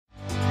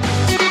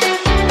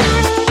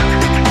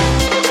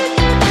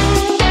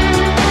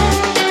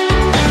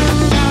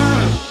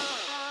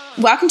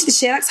Welcome to the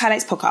Sherlock's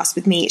Highlights podcast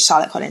with me,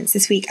 Charlotte Collins.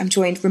 This week I'm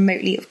joined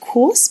remotely, of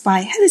course, by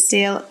Heather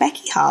Steele,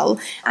 Becky Hull,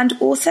 and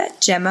author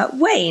Gemma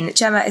Wayne.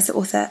 Gemma is the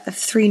author of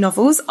 3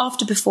 novels,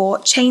 After, Before,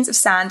 Chains of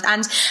Sand,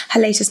 and her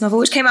latest novel,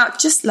 which came out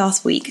just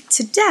last week,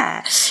 To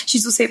Dare.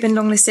 She's also been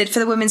longlisted for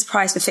the Women's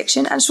Prize for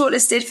Fiction and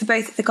shortlisted for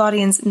both the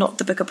Guardian's Not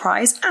the Booker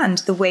Prize and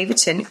the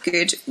Waverton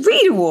Good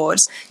Read Award.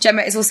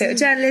 Gemma is also a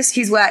journalist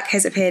whose work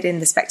has appeared in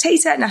The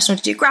Spectator, National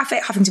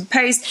Geographic, Huffington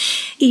Post,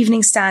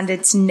 Evening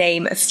Standard, to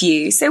name a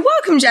few. So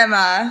welcome, Gemma.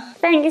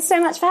 Thank you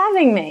so much for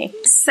having me.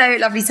 So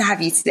lovely to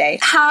have you today.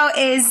 How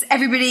is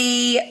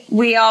everybody?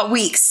 We are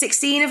week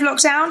 16 of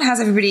lockdown. How's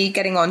everybody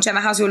getting on?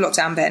 Gemma, how's your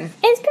lockdown been?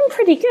 It's been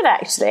pretty good,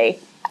 actually.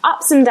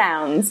 Ups and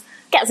downs.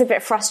 Gets a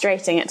bit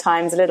frustrating at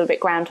times, a little bit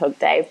Groundhog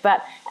Day,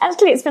 but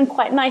actually it's been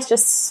quite nice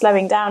just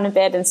slowing down a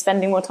bit and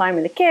spending more time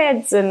with the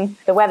kids, and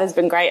the weather's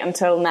been great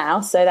until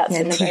now, so that's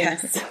been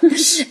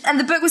nice. And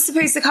the book was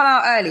supposed to come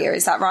out earlier,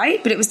 is that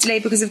right? But it was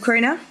delayed because of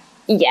Corona?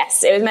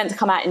 Yes, it was meant to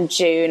come out in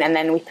June and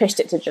then we pushed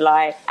it to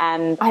July.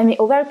 And I mean,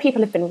 although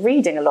people have been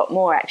reading a lot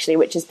more actually,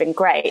 which has been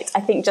great, I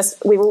think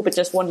we've all been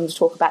just wanting to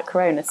talk about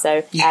Corona,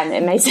 so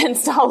it made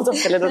sense to hold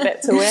off a little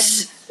bit till we're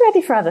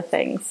ready for other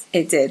things.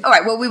 It did. All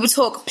right, well, we will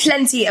talk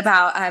plenty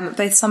about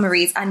both summer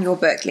reads and your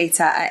book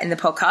later in the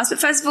podcast. But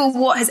first of all,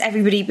 what has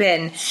everybody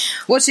been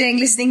watching,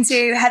 listening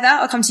to? Heather,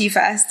 I'll come to you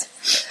first.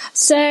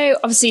 So,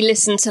 obviously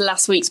listened to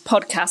last week's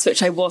podcast,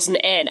 which I wasn't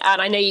in,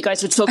 and I know you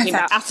guys were talking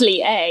about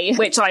Athlete A,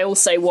 which I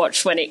also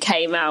watched when it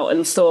came out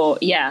and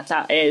thought, yeah,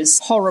 that is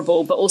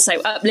horrible, but also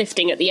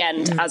uplifting at the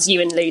end, as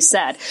you and Lou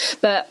said.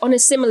 But on a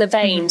similar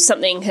vein,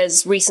 something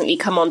has recently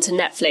come onto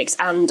Netflix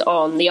and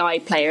on the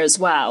iPlayer as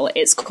well.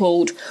 It's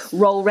called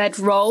Roll Red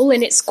Roll,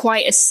 and it's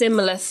quite a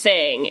similar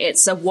thing.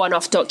 It's a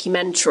one-off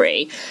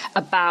documentary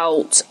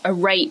about a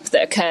rape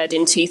that occurred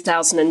in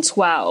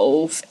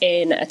 2012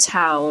 in a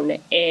town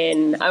in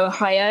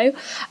Ohio,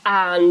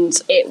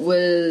 and it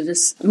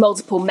was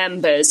multiple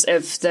members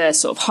of the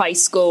sort of high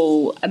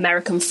school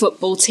American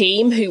football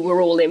team who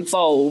were all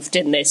involved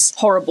in this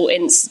horrible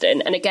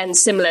incident. And again,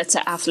 similar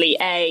to Athlete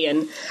A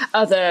and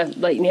other,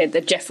 like, you know, the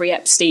Jeffrey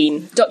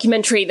Epstein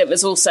documentary that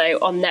was also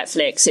on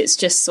Netflix, it's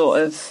just sort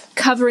of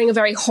covering a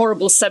very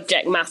horrible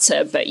subject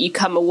matter, but you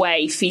come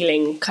away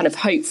feeling kind of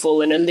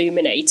hopeful and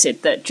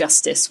illuminated that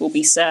justice will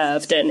be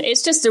served. And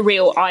it's just a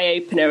real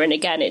eye-opener. And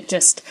again, it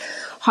just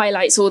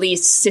highlights all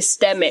these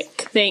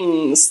systemic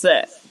things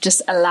that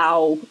just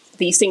allow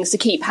these things to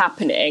keep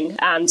happening,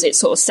 and it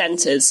sort of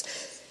centres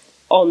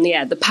on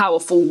the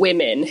powerful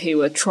women who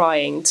are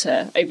trying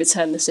to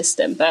overturn the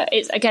system. But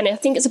it's, again, I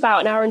think it's about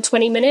an hour and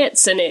 20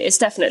 minutes, and it's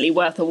definitely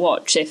worth a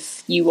watch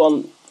if you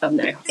want.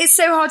 No. It's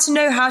so hard to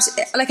know how to,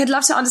 like, I'd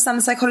love to understand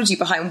the psychology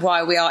behind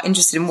why we are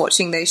interested in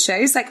watching those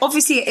shows. Like,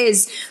 obviously it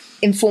is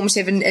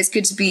informative and it's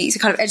good to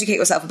kind of educate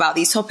yourself about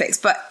these topics,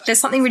 but there's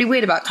something really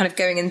weird about kind of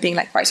going and being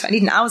like, right, so I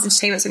need an hour's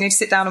entertainment, so I'm going to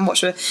sit down and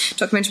watch a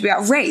documentary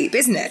about rape,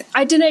 isn't it?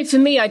 I don't know, for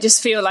me, I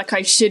just feel like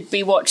I should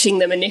be watching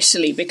them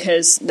initially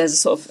because there's a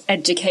sort of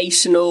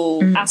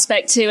educational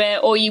aspect to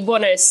it, or you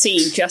want to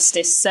see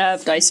justice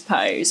served, I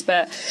suppose.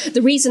 But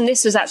the reason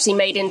this was actually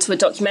made into a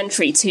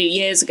documentary 2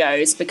 years ago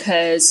is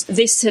because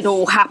this had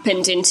all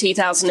happened in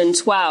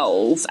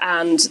 2012,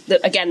 and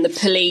again, the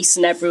police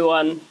and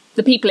everyone,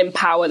 the people in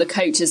power, the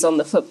coaches on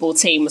the football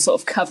team, were sort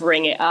of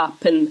covering it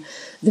up, and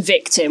the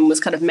victim was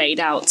kind of made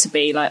out to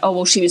be like, oh,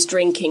 well, she was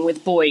drinking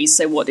with boys,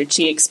 so what did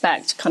she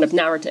expect, kind of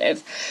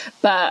narrative.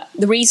 But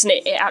the reason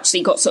it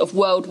actually got sort of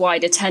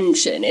worldwide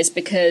attention is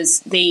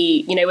because the,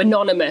 you know,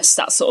 Anonymous,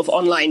 that sort of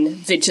online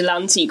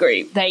vigilante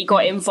group, they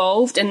got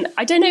involved. And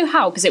I don't know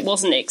how, because it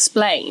wasn't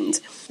explained,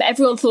 but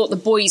everyone thought the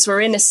boys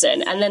were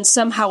innocent. And then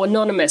somehow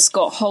Anonymous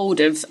got hold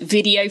of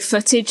video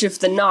footage of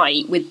the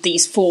night with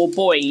these 4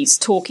 boys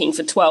talking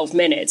for 12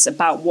 minutes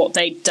about what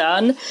they'd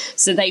done.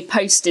 So they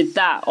posted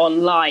that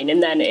online,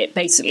 and then it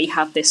basically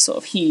had this sort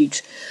of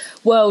huge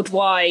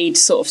worldwide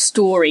sort of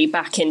story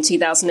back in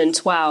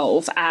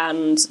 2012,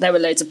 and there were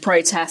loads of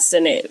protests,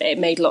 and it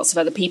made lots of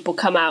other people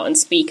come out and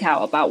speak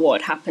out about what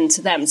had happened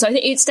to them. So I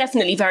think it's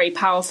definitely very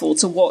powerful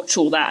to watch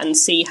all that and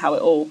see how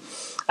it all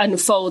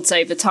unfolds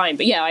over time.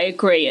 But yeah, I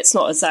agree, it's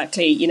not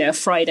exactly, you know, a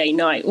Friday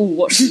night,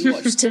 what should we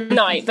watch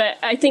tonight? But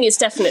I think it's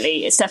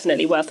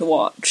definitely worth a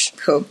watch.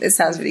 Cool, it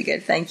sounds really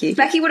good, thank you.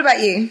 Becky, what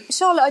about you?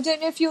 Charlotte, I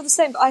don't know if you're the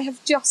same, but I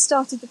have just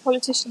started The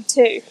Politician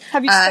 2.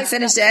 Have you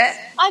finished it?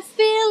 I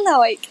feel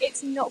like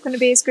it's not going to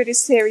be as good as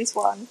series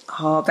 1.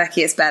 Oh,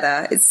 Becky, it's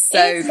better. It's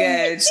so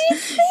good.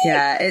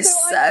 Yeah,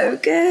 it's so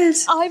good.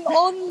 I'm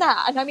on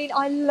that, and I mean,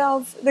 I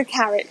love the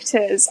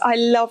characters. I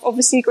love,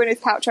 obviously, Gwyneth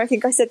Paltrow. I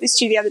think I said this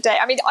to you the other day.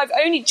 I mean, I've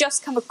only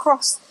just come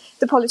across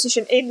The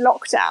Politician in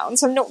lockdown,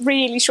 so I'm not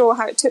really sure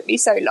how it took me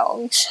so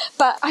long.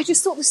 But I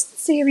just thought the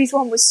series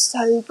 1 was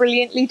so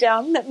brilliantly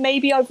done that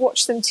maybe I've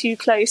watched them too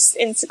close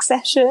in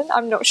succession.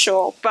 I'm not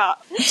sure, but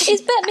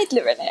is Bette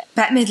Midler in it?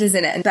 Bette Midler's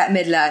in it, and Bette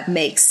Midler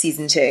makes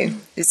season 2.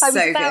 It's so good.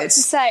 I was about to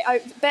say,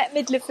 Bette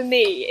Midler for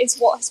me is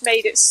what has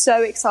made it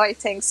so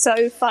exciting,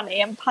 so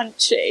funny and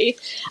punchy.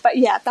 But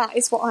yeah, that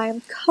is what I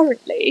am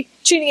currently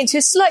tuning into.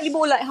 It's slightly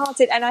more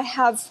lighthearted, and I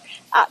have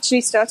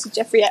actually started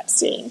Jeffrey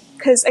Epstein,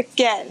 because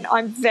again,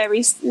 I'm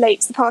very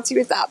late to the party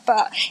with that,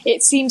 but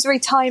it seems very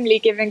timely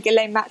given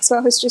Ghislaine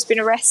Maxwell has just been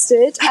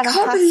arrested. I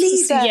can't believe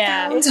you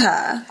found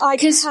her. I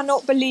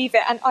cannot believe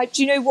it. And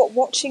do you know what?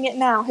 Watching it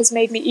now has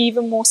made me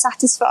even more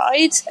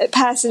satisfied,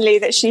 personally,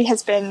 that she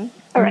has been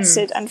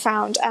arrested and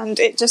found, and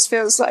it just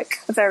feels like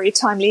a very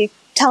timely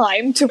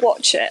time to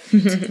watch it.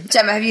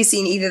 Gemma, have you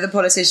seen either The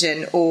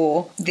Politician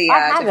or the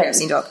Jeffrey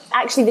Epstein doc?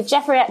 Actually, the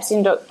Jeffrey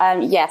Epstein doc,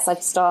 yes,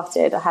 I've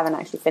started. I haven't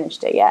actually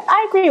finished it yet.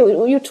 I agree with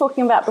what you were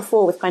talking about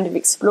before with kind of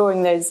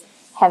exploring those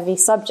heavy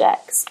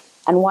subjects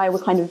and why we're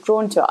kind of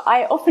drawn to it.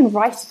 I often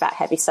write about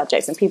heavy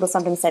subjects, and people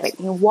sometimes say, like,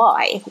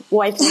 why?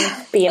 Why can you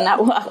be in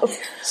that world?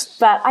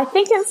 But I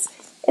think it's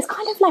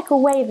kind of like a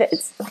way that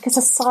it's like a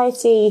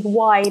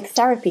society-wide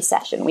therapy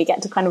session. We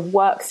get to kind of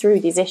work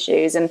through these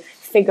issues and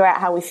figure out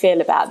how we feel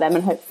about them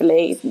and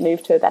hopefully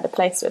move to a better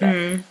place with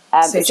it.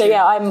 So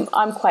yeah,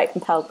 I'm quite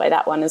compelled by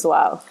that one as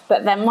well.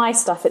 But then my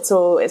stuff, it's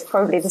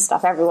probably the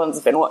stuff everyone's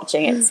been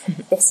watching. It's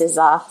This Is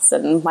Us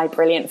and My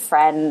Brilliant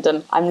Friend,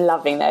 and I'm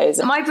loving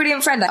those. My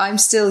Brilliant Friend, I'm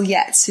still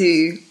yet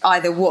to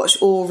either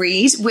watch or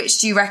read.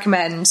 Which do you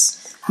recommend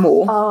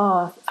more?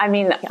 Oh, I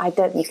mean, I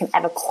don't think you can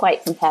ever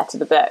quite compare to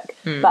the book,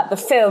 but the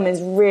film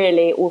is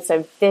really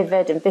also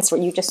vivid and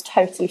visceral. You just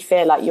totally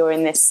feel like you're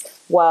in this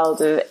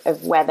world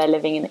of where they're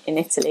living in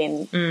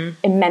Italy and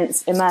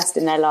immersed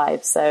in their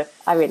lives. So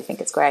I really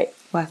think it's great.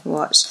 Worth a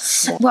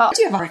watch. Yeah. Well, I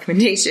do have a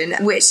recommendation,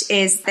 which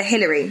is the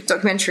Hillary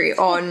documentary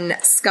on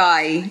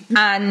Sky,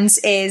 and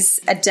is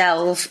a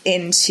delve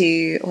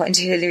into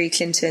Hillary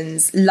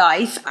Clinton's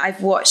life.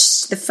 I've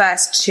watched the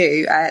first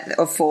 2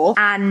 of 4,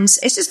 and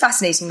it's just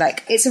fascinating.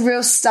 Like, it's a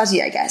real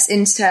study, I guess,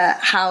 into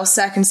how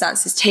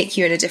circumstances take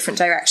you in a different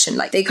direction.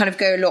 Like, they kind of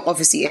go a lot,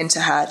 obviously, into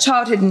her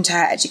childhood, into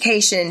her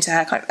education, into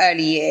her kind of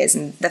early years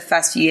and the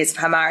first few years of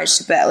her marriage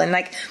to Bill. And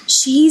like,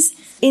 she's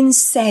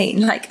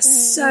insane, like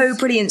so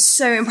brilliant,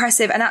 so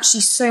impressive, and actually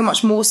so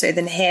much more so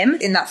than him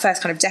in that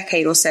first kind of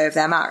decade or so of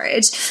their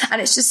marriage.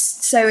 And it's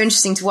just so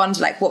interesting to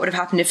wonder, like, what would have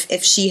happened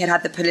if she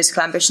had the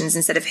political ambitions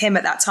instead of him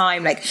at that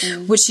time. Like,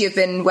 would she have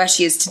been where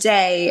she is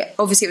today?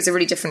 Obviously, it was a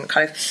really different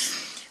kind of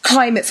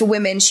climate for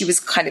women. She was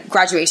kind of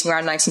graduating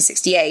around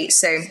 1968,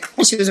 so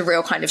she was a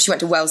real kind of, she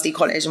went to Wellesley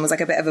College and was like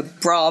a bit of a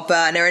bra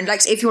burner. And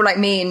like, if you're like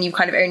me and you've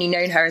kind of only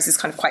known her as this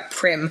kind of quite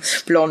prim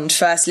blonde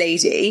first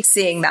lady,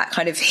 seeing that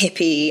kind of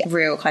hippie,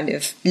 real kind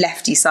of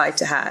lefty side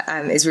to her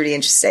is really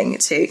interesting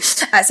too.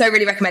 So I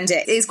really recommend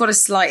it. It's got a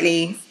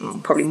slightly,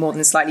 probably more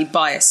than slightly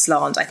biased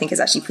slant. I think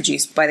it's actually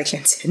produced by the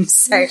Clintons,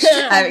 so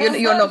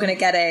you're not going to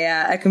get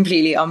a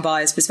completely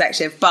unbiased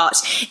perspective. But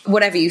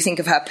whatever you think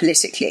of her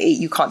politically,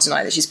 you can't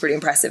deny that she's pretty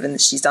impressive and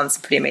that she's done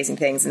some pretty amazing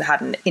things and had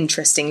an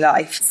interesting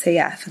life. So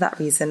yeah, for that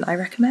reason, I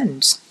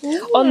recommend.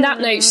 On that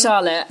note,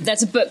 Charlotte,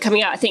 there's a book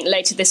coming out, I think,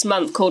 later this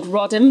month called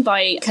Rodham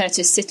by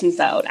Curtis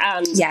Sittenfeld.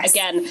 And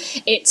again,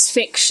 it's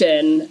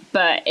fiction,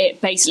 but it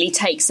basically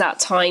takes that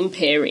time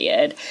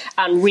period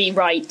and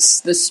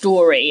rewrites the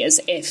story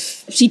as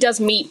if she does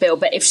meet Bill,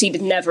 but if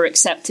she'd never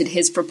accepted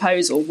his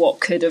proposal,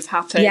 what could have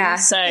happened? Yeah.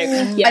 So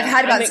yeah, I've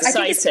heard about I'm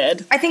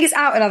excited. I think it's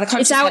out in other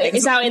countries.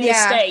 It's out in the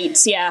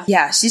States, yeah.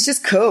 Yeah, she's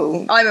just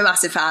cool. I'm a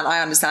massive fan. I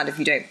understand if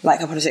you don't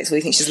like her politics or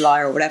you think she's a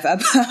liar or whatever,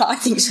 but I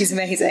think she's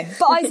amazing.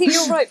 But I think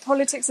you're right.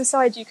 Politics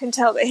aside, you can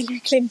tell that Hillary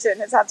Clinton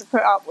has had to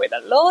put up with a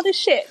lot of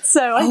shit.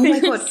 So I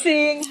think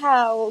seeing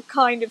how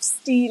kind of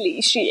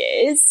steely she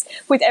is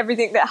with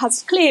everything that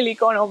has clearly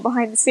gone on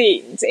behind the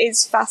scenes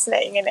is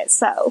fascinating in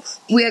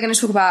itself. We are going to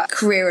talk about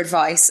career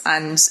advice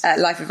and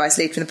life advice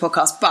later in the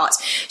podcast, but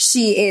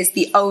she is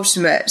the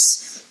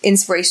ultimate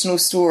inspirational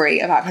story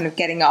about kind of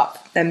getting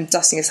up and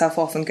dusting herself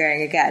off and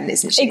going again,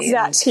 isn't she?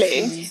 Exactly.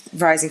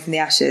 And rising from the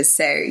ashes.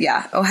 So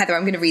yeah. Oh, Heather,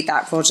 I'm going to read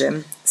that.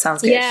 Rodham.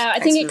 Sounds good. Yeah, I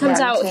think it comes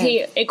out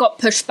here. It got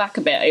pushed back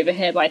a bit over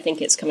here, but I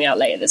think it's coming out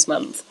later this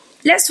month.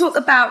 Let's talk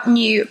about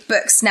new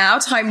books now.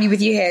 Timely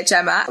with you here,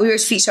 Gemma. We were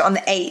to feature on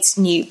the 8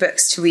 new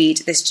books to read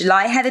this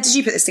July. Heather, did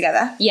you put this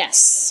together?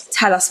 Yes.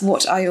 Tell us,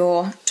 what are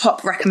your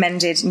top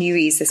recommended new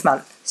reads this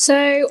month?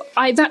 So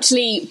I've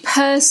actually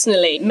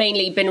personally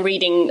mainly been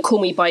reading Call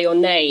Me By Your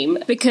Name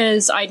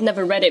because I'd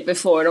never read it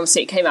before, and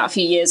obviously it came out a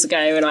few years ago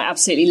and I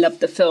absolutely loved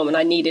the film and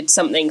I needed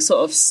something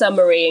sort of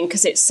summery, and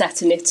because it's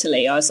set in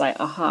Italy I was like,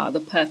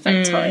 the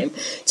perfect time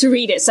to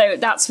read it. So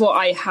that's what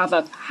I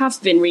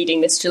have been reading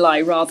this July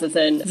rather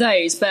than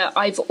those. But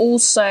I've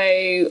also,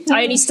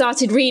 I only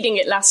started reading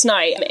it last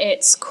night.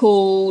 It's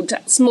called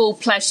Small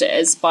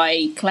Pleasures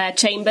by Claire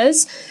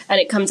Chambers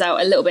and it comes out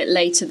a little bit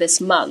later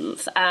this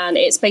month, and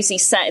it's basically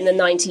set in the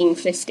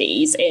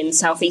 1950s in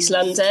southeast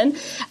London.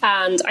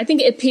 And I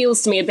think it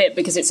appeals to me a bit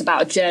because it's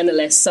about a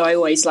journalist, so I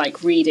always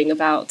like reading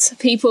about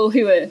people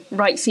who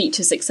write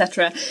features,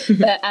 etc.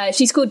 But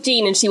she's called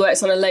Jean and she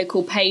works on a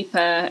local paper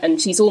and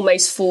she's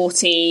almost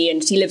 40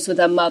 and she lives with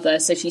her mother,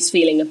 so she's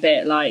feeling a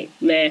bit like,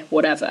 meh,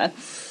 whatever.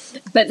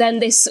 But then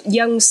this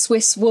young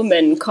Swiss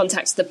woman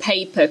contacts the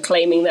paper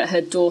claiming that her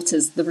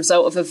daughter's the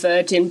result of a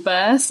virgin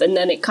birth, and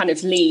then it kind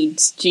of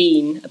leads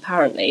Jean,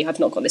 apparently,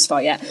 I've not got this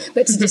far yet,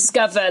 but to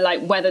discover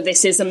like whether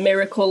this is a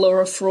miracle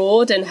or a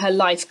fraud, and her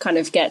life kind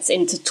of gets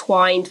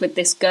intertwined with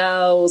this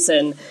girl's,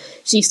 and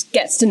she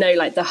gets to know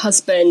like the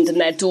husband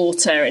and their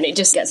daughter, and it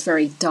just gets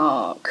very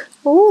dark.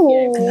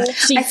 Ooh.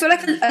 I feel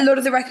like a lot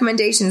of the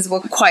recommendations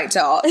were quite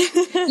dark.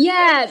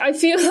 Yeah, I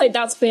feel like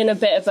that's been a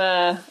bit of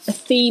a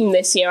theme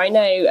this year. I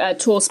know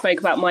Tor spoke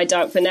about My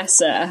Dark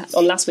Vanessa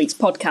on last week's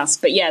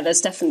podcast, but yeah,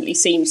 there's definitely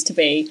seems to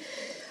be...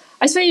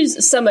 I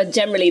suppose summer,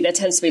 generally, there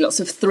tends to be lots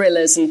of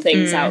thrillers and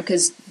things out,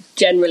 because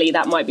generally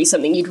that might be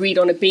something you'd read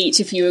on a beach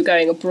if you were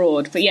going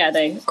abroad. But yeah,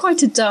 they're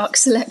quite a dark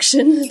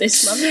selection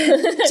this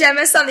month.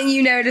 Gemma, something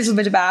you know a little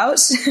bit about?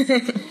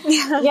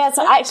 Yeah,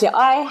 so actually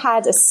I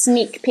had a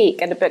sneak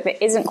peek at a book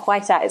that isn't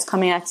quite out. It's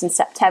coming out in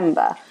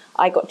September.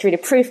 I got to read a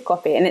proof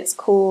copy, and it's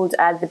called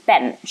The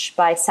Bench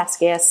by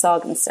Saskia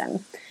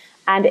Sargensen.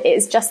 And it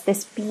is just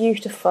this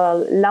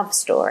beautiful love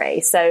story.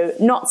 So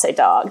not so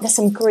dark. There's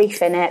some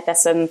grief in it.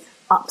 There's some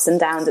ups and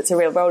downs. It's a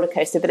real roller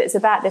coaster, but it's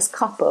about this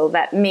couple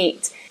that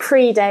meet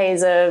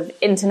pre-days of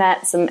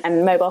internets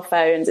and mobile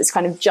phones. It's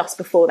kind of just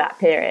before that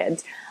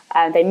period.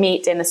 They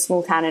meet in a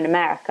small town in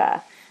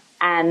America,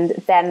 and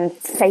then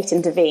fate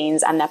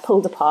intervenes and they're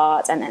pulled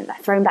apart, and then they're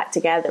thrown back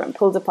together and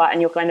pulled apart,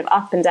 and you're kind of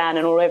up and down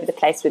and all over the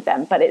place with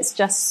them. But it's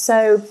just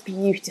so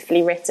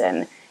beautifully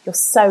written. You're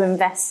so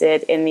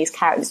invested in these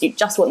characters. You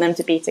just want them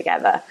to be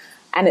together.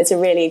 And it's a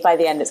really, by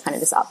the end, it's kind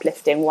of this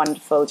uplifting,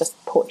 wonderful,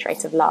 just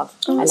portrait of love.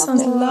 Oh, I that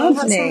sounds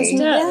lovely.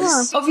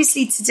 Yeah.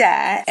 Obviously,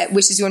 Today,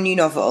 which is your new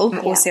novel,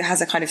 also has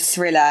a kind of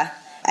thriller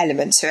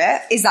element to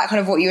it. Is that kind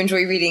of what you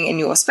enjoy reading in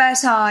your spare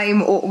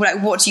time? Or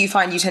like, what do you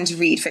find you tend to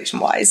read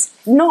fiction-wise?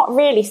 Not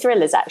really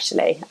thrillers,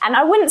 actually. And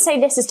I wouldn't say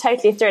this is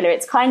totally a thriller.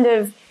 It's kind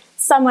of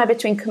somewhere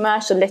between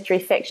commercial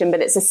literary fiction,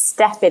 but it's a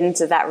step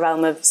into that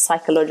realm of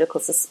psychological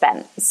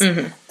suspense.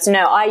 So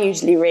no, I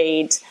usually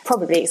read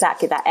probably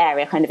exactly that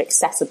area, kind of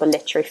accessible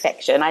literary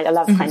fiction. I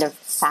love kind of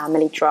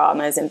family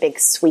dramas and big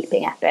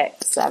sweeping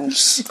epics.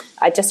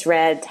 I just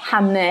read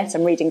Hamnet.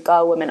 I'm reading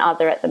Girl, Woman,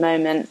 Other at the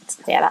moment.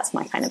 Yeah, that's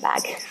my kind of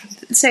bag.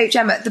 So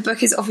Gemma, the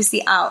book is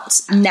obviously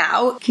out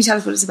now. Can you tell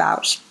us what it's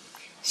about?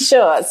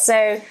 Sure.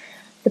 So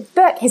the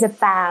book is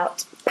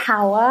about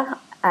power,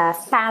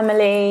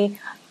 family,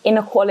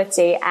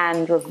 inequality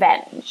and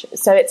revenge.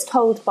 So it's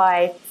told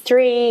by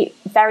three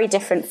very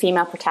different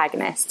female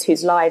protagonists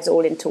whose lives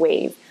all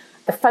interweave.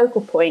 The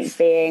focal point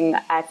being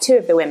two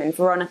of the women,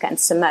 Veronica and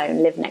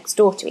Simone, live next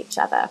door to each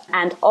other.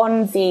 And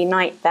on the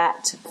night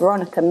that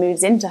Veronica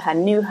moves into her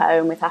new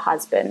home with her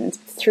husband,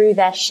 through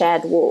their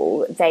shared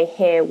wall, they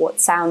hear what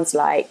sounds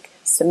like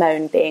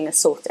Simone being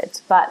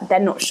assaulted, but they're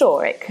not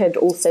sure. It could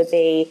also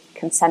be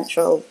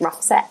consensual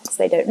rough sex.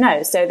 They don't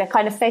know. So they're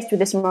kind of faced with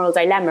this moral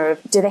dilemma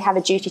of, do they have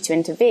a duty to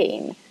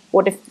intervene?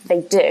 What if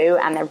they do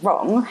and they're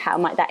wrong? How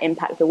might that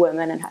impact the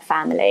woman and her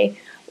family?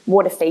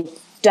 What if they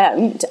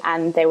don't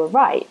and they were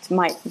right?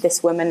 Might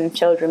this woman and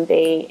children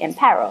be in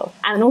peril?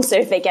 And also,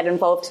 if they get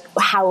involved,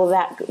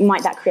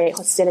 might that create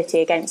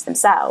hostility against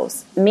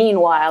themselves?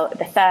 Meanwhile,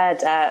 the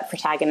third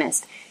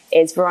protagonist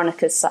is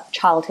Veronica's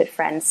childhood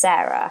friend,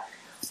 Sarah,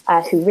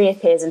 who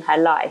reappears in her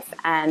life,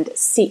 and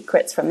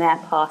secrets from their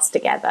past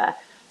together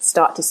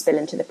start to spill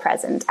into the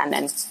present, and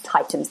then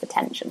tightens the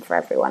tension for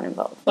everyone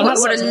involved. Well,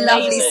 what a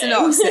lovely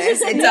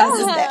synopsis. It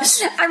does,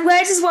 doesn't it? And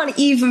where does one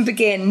even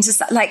begin to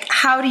start? Like,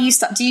 how do you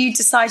start? Do you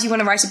decide you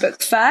want to write a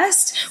book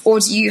first, or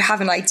do you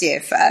have an idea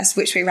first?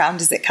 Which way round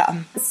does it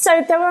come?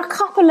 So there were a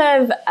couple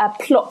of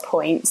plot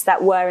points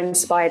that were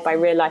inspired by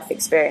real life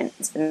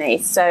experience for me.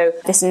 So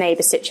this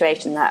neighbour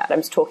situation that I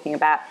was talking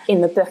about,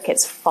 in the book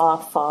it's far,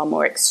 far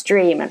more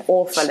extreme and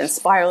awful and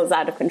spirals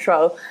out of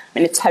control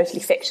in a totally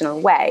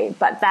fictional way.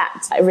 But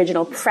that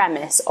original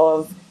premise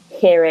of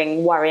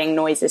hearing worrying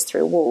noises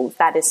through walls,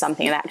 that is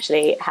something that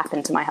actually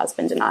happened to my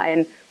husband and I,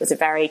 and was a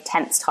very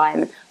tense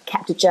time.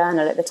 Kept a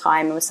journal at the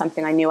time. It was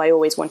something I knew I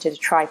always wanted to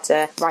try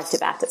to write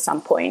about at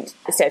some point.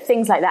 So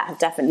things like that have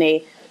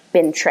definitely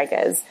been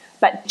triggers.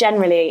 But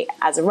generally,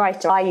 as a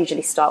writer, I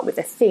usually start with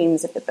the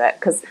themes of the book,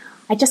 because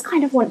I just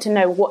kind of want to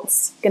know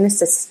what's going to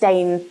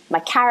sustain my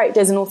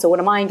characters, and also what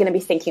am I going to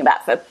be thinking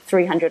about for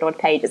 300 odd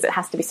pages. It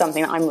has to be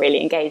something that I'm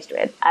really engaged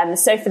with.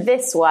 So for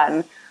this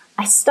one,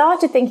 I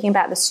started thinking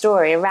about the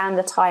story around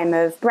the time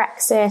of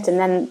Brexit, and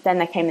then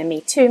there came the Me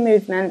Too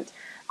movement.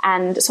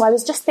 And so I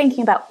was just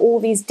thinking about all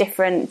these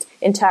different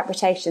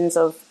interpretations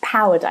of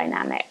power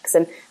dynamics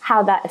and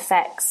how that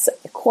affects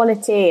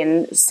equality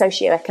and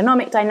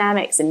socioeconomic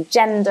dynamics and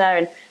gender.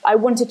 And I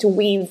wanted to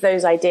weave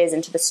those ideas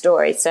into the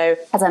story. So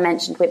as I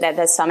mentioned,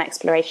 there's some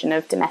exploration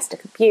of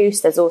domestic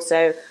abuse. There's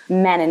also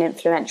men in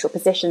influential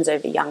positions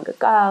over younger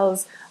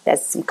girls.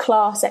 There's some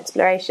class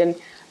exploration.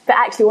 But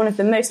actually one of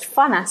the most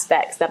fun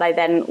aspects that I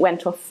then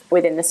went off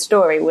within the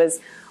story was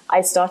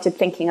I started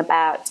thinking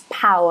about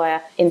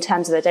power in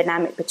terms of the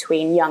dynamic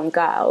between young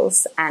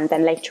girls and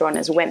then later on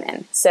as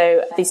women.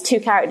 So these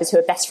two characters who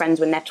are best friends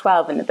when they're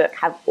 12 in the book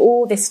have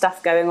all this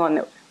stuff going on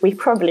that we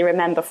probably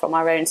remember from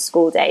our own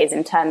school days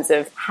in terms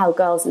of how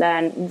girls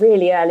learn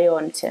really early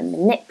on to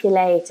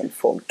manipulate and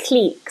form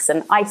cliques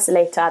and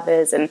isolate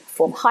others and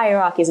form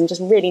hierarchies and just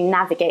really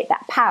navigate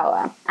that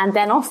power. And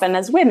then often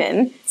as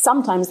women,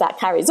 sometimes that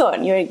carries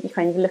on. You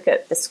kind of look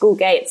at the school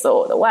gates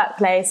or the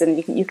workplace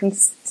and you can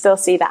still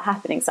see that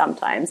happening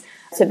sometimes.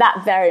 So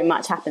that very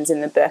much happens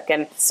in the book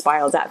and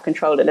spirals out of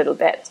control a little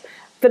bit.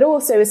 But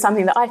also is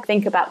something that I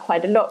think about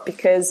quite a lot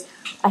because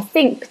I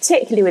think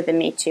particularly with the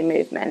Me Too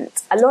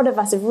movement, a lot of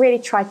us have really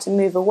tried to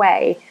move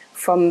away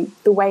from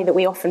the way that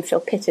we often feel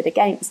pitted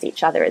against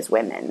each other as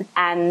women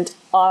and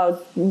are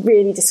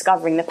really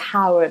discovering the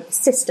power of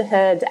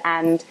sisterhood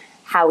and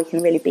how we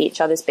can really be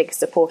each other's biggest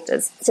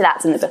supporters. So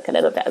that's in the book a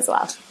little bit as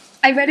well.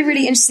 I read a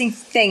really interesting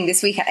thing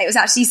this weekend. It was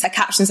actually a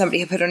caption somebody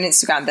had put on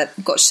Instagram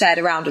that got shared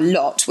around a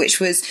lot, which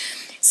was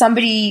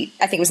somebody,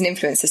 I think it was an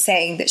influencer,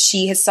 saying that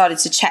she had started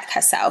to check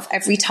herself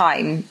every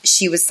time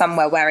she was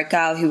somewhere where a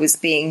girl who was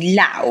being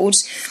loud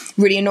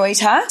really annoyed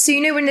her. So,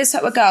 you know, when there's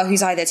a girl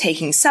who's either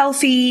taking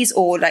selfies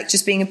or like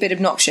just being a bit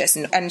obnoxious,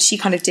 and she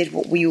kind of did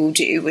what we all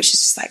do, which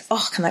is just like,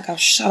 oh, can that girl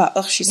shut up?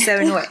 Oh, she's so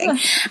annoying.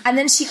 And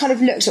then she kind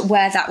of looked at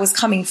where that was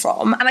coming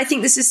from. And I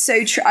think this is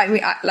so true. I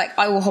mean,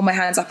 I will hold my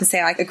hands up and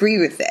say I agree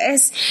with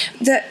this,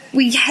 that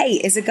we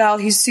hate is a girl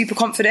who's super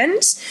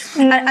confident.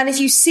 And if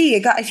you see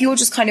a girl, if you're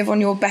just kind of on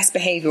your best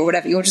behavior or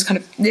whatever, you're just kind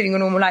of living a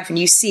normal life and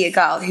you see a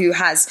girl who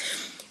has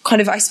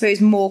kind of, I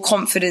suppose, more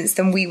confidence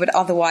than we would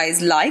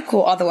otherwise like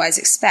or otherwise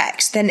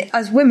expect, then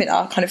as women,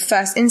 our kind of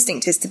first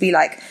instinct is to be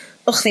like,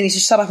 ugh, they need to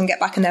shut up and get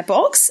back in their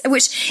box,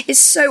 which is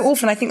so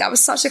awful. I think that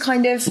was such a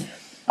kind of,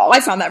 I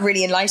found that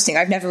really enlightening.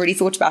 I've never really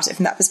thought about it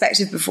from that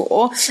perspective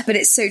before, but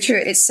it's so true.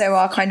 It's so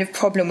our kind of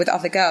problem with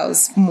other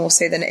girls more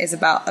so than it is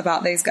about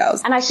those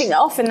girls. And I think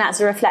often that's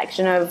a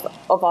reflection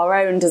of our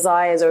own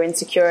desires or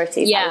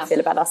insecurities, how we feel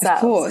about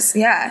ourselves. Of course,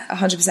 yeah,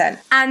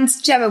 100%. And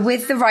Gemma,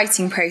 with the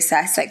writing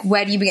process, like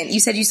where do you begin? You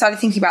said you started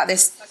thinking about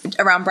this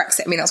around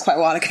Brexit. I mean, that was quite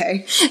a while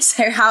ago.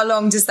 So how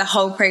long does the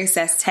whole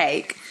process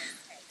take?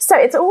 So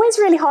it's always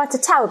really hard to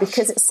tell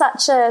because it's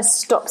such a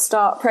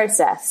stop-start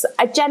process.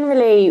 I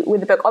generally,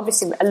 with the book,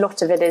 obviously a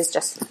lot of it is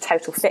just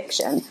total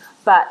fiction,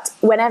 but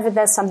whenever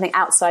there's something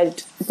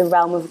outside the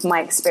realm of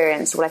my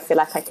experience, what I feel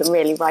like I can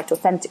really write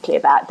authentically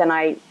about, then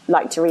I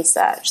like to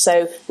research.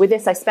 So with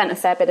this, I spent a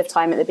fair bit of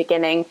time at the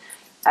beginning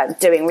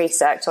doing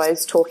research. So I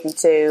was talking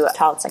to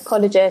child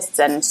psychologists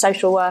and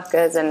social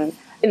workers, and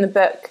in the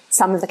book,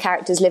 some of the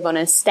characters live on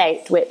an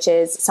estate, which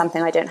is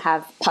something I don't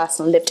have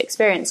personal lived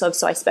experience of.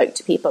 So I spoke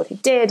to people who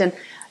did and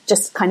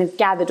just kind of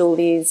gathered all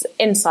these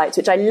insights,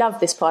 which I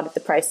love this part of the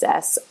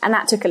process. And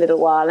that took a little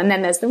while. And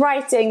then there's the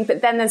writing,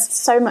 but then there's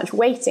so much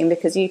waiting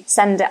because you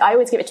send it, I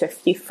always give it to a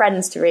few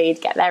friends to read,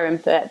 get their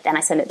input. Then I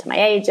send it to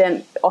my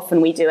agent.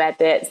 Often we do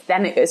edits.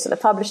 Then it goes to the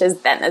publishers.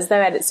 Then there's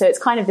no edits. So it's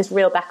kind of this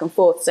real back and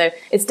forth. So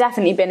it's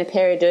definitely been a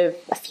period of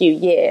a few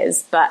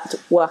years, but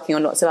working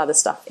on lots of other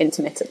stuff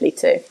intermittently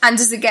too. And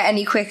does it get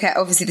any quicker?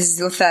 Obviously, this is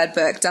your third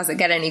book. Does it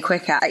get any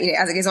quicker, you know,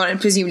 as it goes on?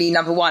 And presumably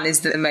number one is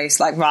the most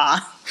like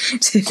rah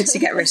to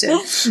get written.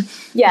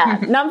 Yeah,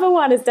 number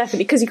one is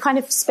definitely because you kind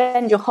of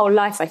spend your whole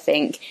life, I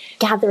think,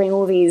 gathering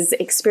all these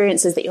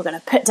experiences that you're going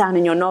to put down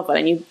in your novel,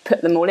 and you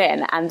put them all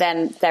in, and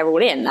then they're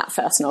all in that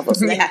first novel.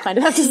 So then you kind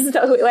of have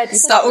to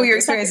start all your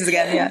experiences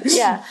again. Yeah,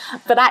 yeah.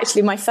 But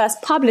actually, my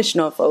first published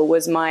novel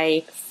was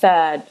my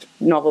third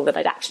novel that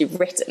I'd actually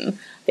written.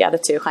 The other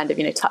two kind of,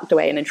 you know, tucked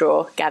away in a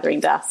drawer, gathering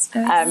dust.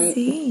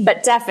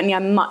 But definitely,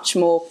 I'm much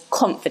more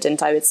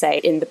confident, I would say,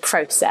 in the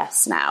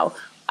process now.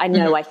 I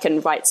know I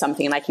can write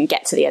something and I can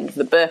get to the end of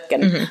the book,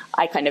 and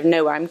I kind of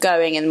know where I'm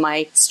going, and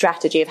my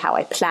strategy of how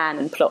I plan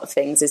and plot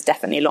things is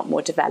definitely a lot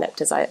more developed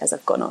as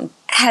I've gone on.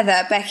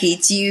 Heather, Becky,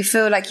 do you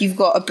feel like you've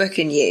got a book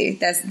in you?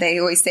 They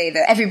always say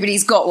that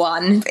everybody's got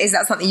one. Is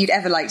that something you'd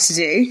ever like to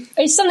do?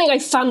 It's something I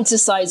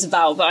fantasize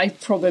about, but I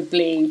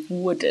probably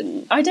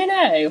wouldn't. I don't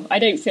know. I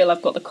don't feel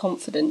I've got the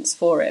confidence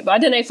for it, but I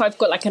don't know if I've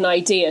got like an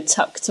idea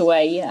tucked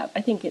away yet.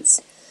 I think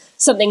it's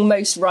something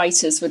most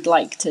writers would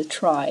like to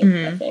try,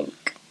 I think.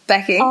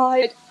 Becky?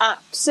 I'd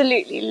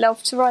absolutely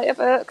love to write a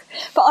book,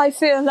 but I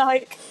feel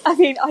like, I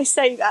mean, I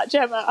say that,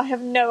 Gemma, I have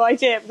no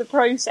idea of the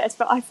process,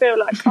 but I feel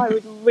like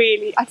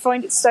I'd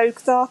find it so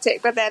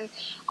cathartic, but then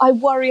I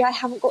worry I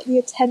haven't got the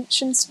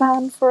attention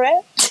span for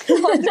it.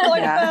 I'm the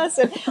kind of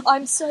person,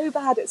 I'm so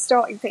bad at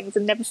starting things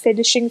and never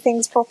finishing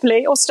things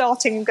properly, or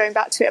starting and going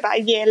back to it about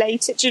a year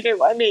later, do you know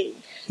what I mean?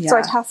 So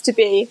I'd have to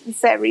be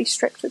very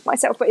strict with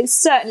myself. But it's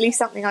certainly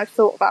something I've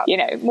thought about,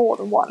 more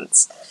than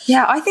once.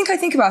 Yeah, I think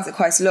about it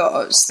quite a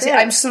lot. Yeah.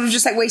 I'm sort of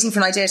just like waiting for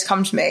an idea to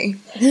come to me.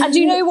 And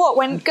you know what?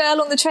 When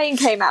Girl on the Train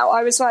came out,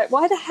 I was like,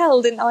 why the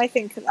hell didn't I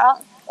think of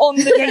that? On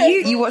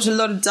the you watch a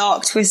lot of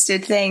dark,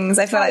 twisted things.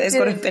 I feel like there's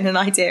got to have been an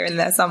idea in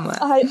there somewhere.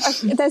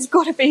 There's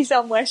got to be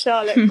somewhere,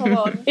 Charlotte. Come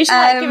on. You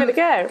should give it a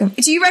go.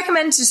 Do you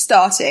recommend just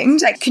starting?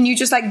 Like, can you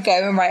just like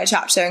go and write a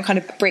chapter and kind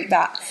of break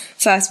that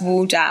first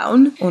wall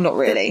down, or not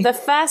really? The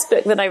first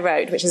book that I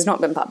wrote, which has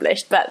not been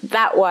published, but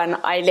that one,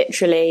 I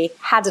literally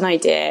had an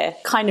idea,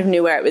 kind of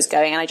knew where it was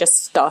going, and I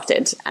just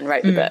started and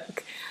wrote the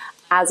book.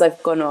 As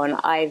I've gone on,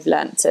 I've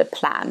learnt to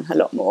plan a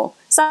lot more.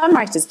 Some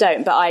writers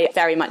don't, but I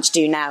very much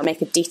do now.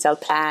 Make a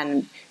detailed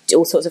plan, do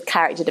all sorts of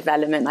character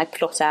development. I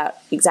plot out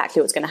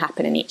exactly what's going to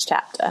happen in each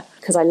chapter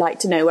because I like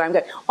to know where I'm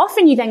going.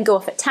 Often you then go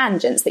off at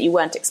tangents that you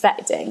weren't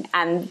expecting,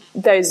 and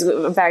those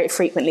are very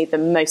frequently the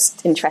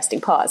most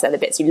interesting parts. They're the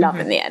bits you love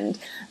in the end.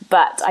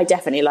 But I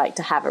definitely like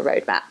to have a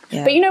roadmap.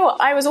 Yeah. But you know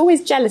what? I was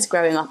always jealous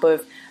growing up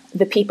of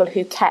the people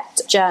who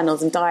kept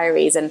journals and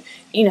diaries and,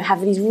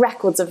 have these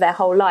records of their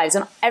whole lives.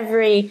 And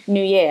every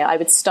new year I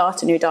would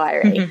start a new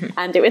diary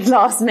and it would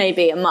last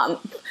maybe a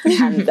month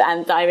and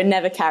I would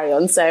never carry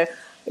on. So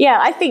yeah,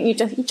 I think you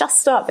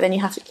just start, but then you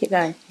have to keep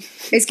going.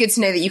 It's good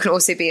to know that you can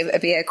also be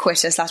a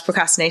quitter /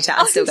 procrastinator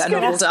and still get a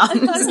novel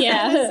done.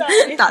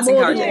 Yeah, that's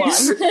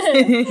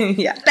encouraging.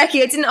 Yeah,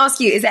 Becky, I didn't ask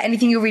you, is there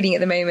anything you're reading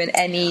at the moment?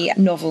 Any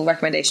novel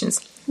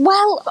recommendations?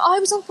 Well, I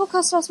was on a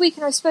podcast last week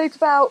and I spoke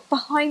about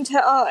Behind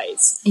Her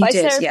Eyes by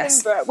Sarah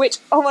Pinborough, which,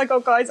 oh my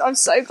God, guys, I'm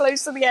so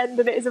close to the end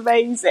and it is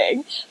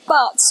amazing.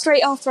 But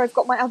straight after, I've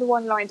got my other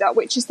one lined up,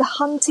 which is The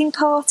Hunting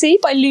Party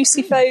by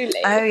Lucy Foley.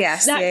 Oh,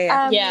 yes.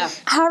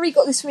 Harry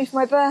got this for me for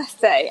my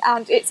birthday,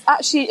 and it's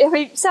actually,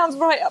 it sounds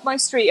right up my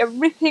street, a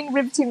ripping,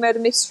 riveting murder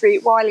mystery,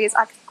 Wiley as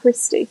Agatha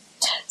Christie.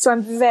 So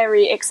I'm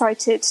very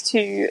excited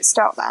to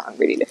start that. I'm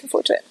really looking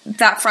forward to it.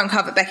 That front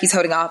cover, Becky's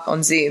holding up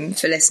on Zoom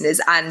for listeners,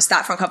 and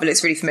that front cover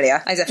looks really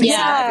familiar. I definitely see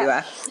that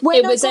everywhere.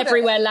 It was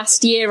everywhere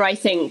last year, I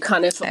think,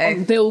 kind of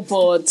on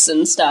billboards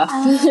and stuff.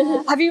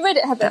 Have you read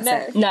it,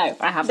 Heather? No,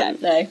 I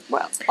haven't. No.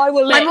 Well, I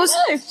will let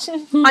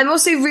you know. I'm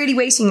also really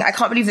waiting. I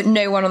can't believe that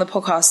no one on the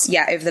podcast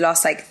yet over the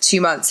last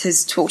 2 months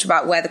has talked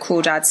about Where the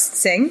Crawdads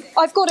Sing.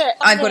 I've got it.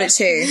 I've got it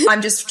too.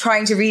 I'm just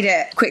trying to read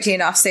it quickly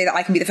enough so that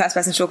I can be the first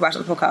person to talk about it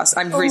on the podcast.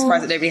 I'm really surprised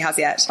that nobody has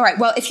yet. All right,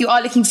 well, if you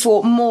are looking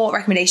for more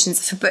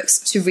recommendations for books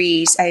to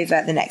read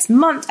over the next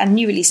month and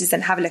new releases,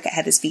 then have a look at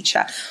Heather's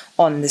feature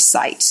on the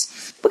site.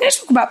 We're going to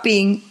talk about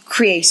being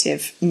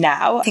creative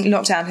now. I think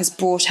lockdown has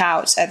brought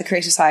out the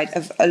creative side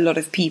of a lot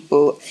of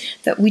people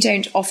that we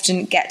don't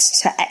often get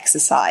to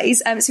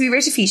exercise. So we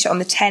wrote a feature on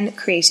the 10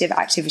 creative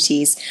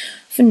activities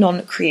for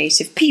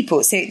non-creative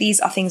people. So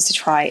these are things to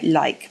try,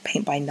 like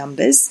paint by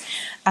numbers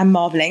and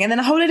marbling, and then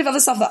a whole load of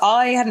other stuff that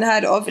I hadn't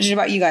heard of, which is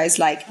about you guys,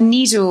 like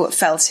needle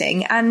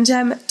felting and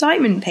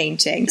diamond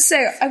painting. So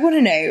I want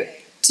to know,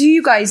 do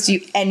you guys do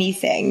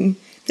anything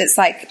that's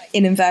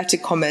in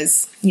inverted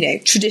commas,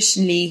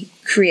 traditionally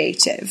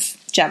creative?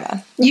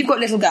 Gemma, you've got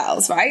little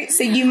girls, right?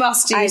 So you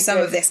must do some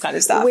of this kind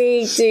of stuff.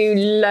 We do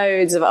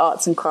loads of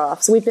arts and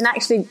crafts. We've been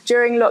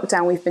during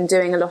lockdown, we've been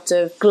doing a lot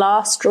of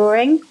glass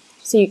drawing.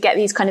 So you get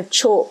these kind of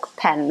chalk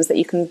pens that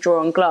you can draw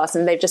on glass,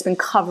 and they've just been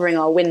covering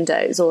our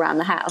windows all around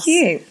the house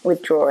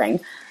with drawing.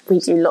 We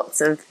do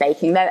lots of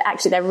baking.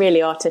 They're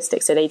really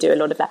artistic, so they do a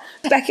lot of that.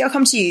 Becky, I'll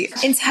come to you.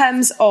 In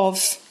terms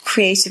of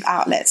creative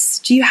outlets,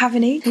 do you have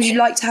any? Would you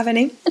like to have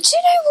any? Do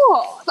you know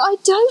what? I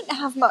don't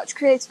have much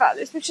creative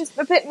outlets, which is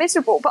a bit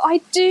miserable, but I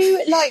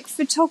do like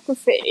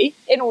photography,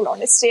 in all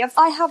honesty.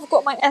 I have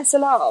got my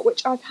SLR,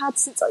 which I've had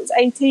since I was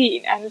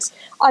 18, and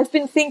I've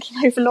been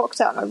thinking over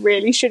lockdown I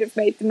really should have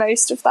made the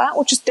most of that,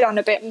 or just done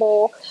a bit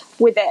more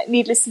with it.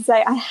 Needless to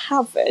say, I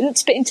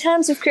haven't. But in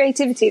terms of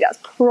creativity, that's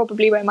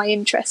probably where my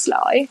interests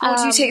lie. What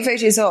do you take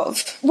photos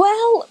of?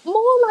 Well,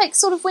 more like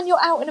sort of when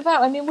you're out and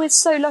about. I mean, we're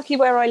so lucky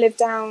where I live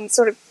down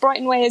sort of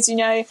Brighton way, as you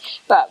know,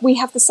 but we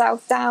have the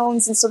South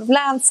Downs and sort of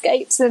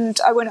landscapes, and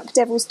I went up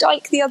Devil's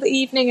Dyke the other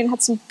evening and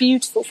had some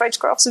beautiful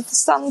photographs of the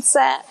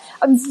sunset.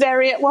 I'm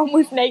very at one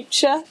with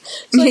nature.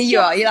 So you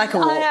like a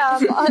walk. I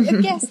am.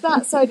 I guess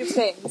that side of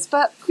things.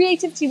 But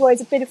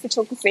creativity-wise, a bit of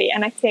photography,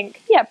 and I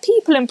think,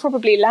 people and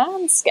probably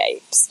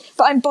landscapes.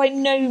 But I'm by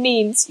no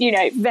means,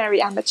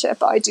 very amateur,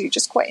 but I do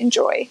just quite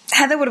enjoy.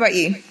 Heather, what about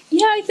you?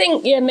 Yeah, I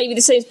think, maybe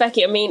the same as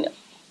Becky. I mean,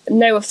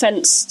 no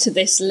offence to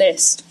this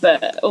list,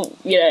 but,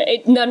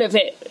 none of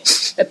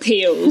it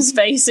appeals,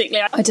 basically.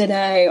 I don't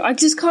know. I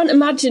just can't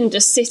imagine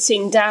just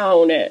sitting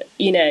down at,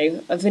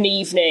 of an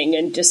evening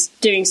and just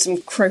doing some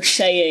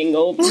crocheting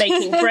or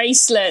making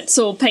bracelets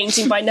or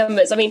painting by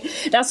numbers. I mean,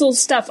 that's all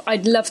stuff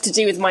I'd love to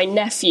do with my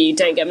nephew,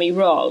 don't get me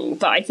wrong.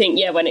 But I think,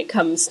 when it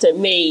comes to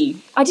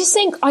me, I just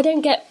think I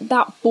don't get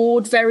that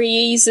bored very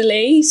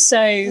easily,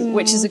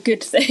 which is a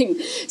good thing.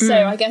 So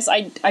I guess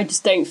I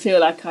just don't feel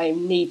like I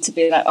need to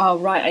be like, oh,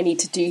 right, I need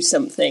to do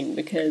something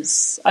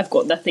because I've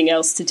got nothing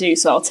else to do,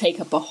 so I'll take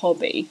up a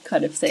hobby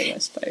kind of thing, I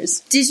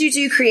suppose. Did you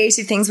do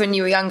creative things when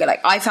you were younger?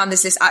 Like, I found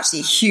this list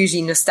actually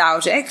hugely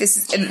nostalgic.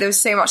 There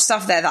was so much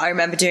stuff there that I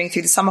remember doing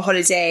through the summer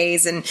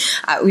holidays and,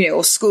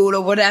 or school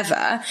or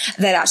whatever,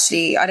 that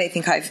actually I don't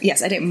think I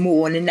don't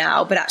mourn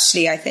now, but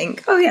actually I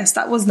think, oh yes,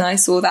 that was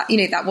nice, or that,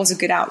 that was a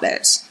good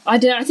outlet. I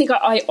think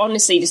I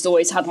honestly just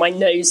always had my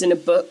nose in a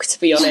book, to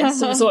be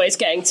honest. I was always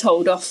getting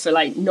told off for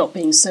like not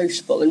being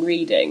sociable and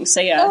reading.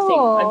 So yeah, I think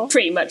I'm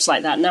pretty much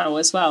like that now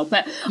as well.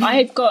 But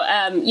I've got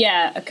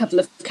a couple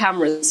of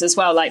cameras as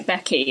well, like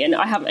Becky, and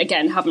I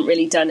haven't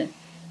really done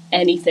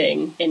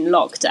anything in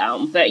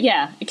lockdown. But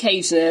yeah,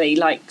 occasionally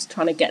like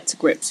trying to get to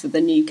grips with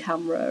a new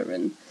camera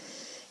and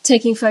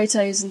taking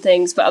photos and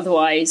things. But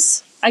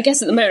otherwise, I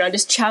guess at the moment I'm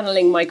just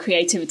channeling my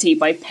creativity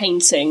by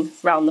painting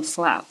around the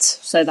flat.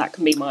 So that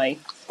can be my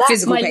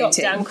physical my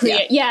painting.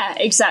 Lockdown yeah,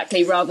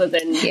 exactly, rather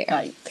than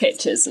like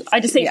pictures. I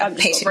just think I'm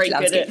just not very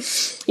good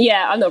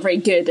at I'm not very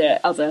good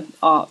at other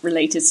art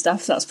related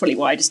stuff. That's probably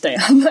why I just don't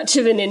have much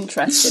of an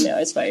interest in it,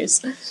 I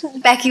suppose.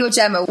 Becky or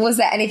Gemma, was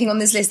there anything on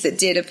this list that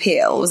did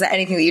appeal? Was there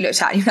anything that you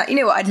looked at and you're like, you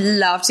know what, I'd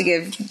love to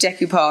give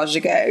decoupage a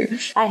go?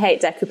 I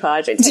hate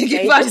decoupage.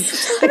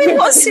 I mean,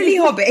 what a silly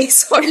hobby.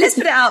 Sorry, let's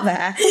put it out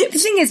there. The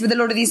thing is, with a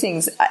lot of these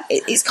things,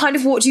 it's kind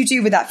of what do you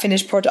do with that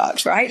finished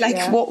product, right?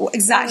 Like, what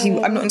exactly,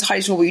 I'm not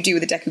entirely sure what you do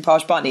with a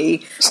decoupage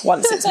bunny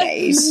once it's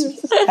made,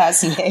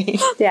 personally.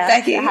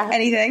 Becky,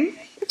 anything?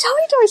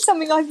 Tie-dye is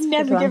something I've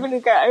never given a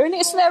go, and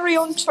it's very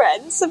on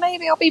trend, so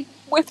maybe I'll be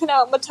whipping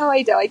out my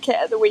tie-dye kit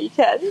at the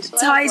weekend.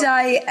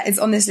 Tie-dye is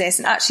on this list,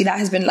 and actually that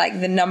has been like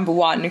the number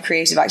one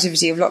creative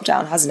activity of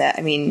lockdown, hasn't it?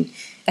 I mean,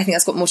 I think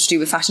that's got more to do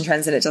with fashion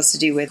trends than it does to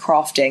do with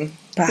crafting,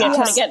 perhaps. Yeah,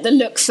 trying to get the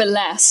look for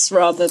less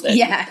rather than...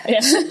 Yeah.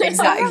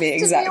 Exactly.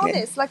 To be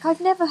honest, like,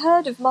 I've never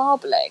heard of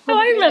marbling. Oh,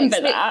 I remember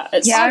that.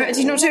 Did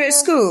you not do it at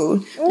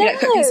school? No. You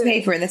put a piece of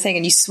paper in the thing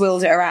and you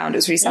swirled it around. It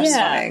was really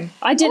satisfying. Yeah.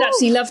 I did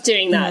actually love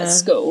doing that at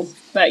school.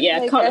 But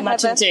yeah, can't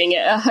imagine doing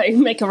it at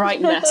home. Make a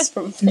right mess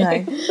from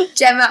No.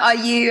 Gemma, are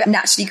you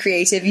naturally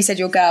creative? You said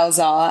your girls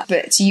are,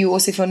 but do you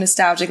also feel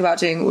nostalgic about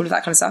doing all of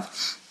that kind of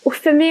stuff? Well,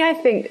 for me, I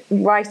think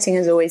writing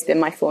has always been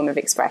my form of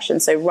expression.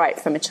 So right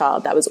from a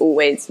child, that was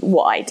always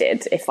what I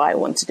did if I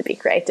wanted to be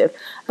creative.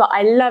 But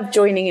I love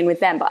joining in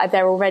with them, but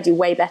they're already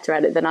way better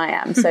at it than I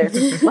am. So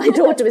my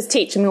daughter was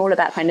teaching me all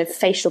about kind of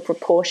facial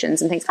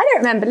proportions and things. I don't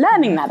remember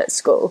learning that at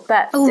school.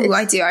 But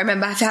I do. I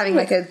remember having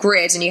like a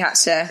grid and you had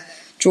to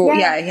draw.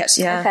 Okay,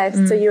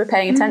 so you were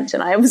paying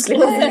attention. I obviously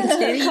wasn't.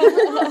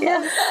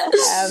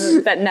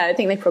 But no, I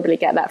think they probably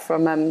get that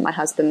from my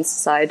husband's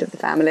side of the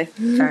family.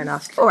 Fair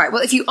enough. All right,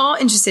 well, if you are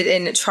interested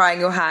in trying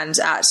your hand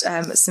at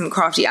some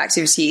crafty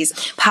activities,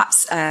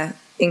 perhaps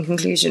in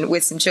conclusion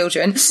with some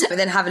children, but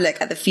then have a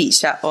look at the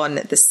feature on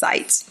the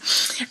site.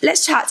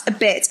 Let's chat a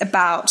bit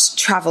about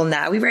travel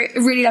now. We wrote a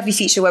really lovely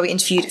feature where we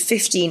interviewed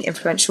 15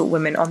 influential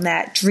women on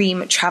their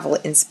dream travel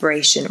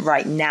inspiration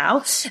right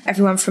now.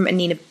 Everyone from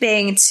Anina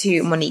Bing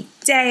to Monique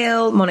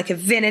Dale, Monica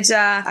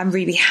Vinader and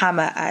Ruby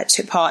Hammer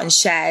took part and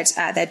shared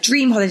their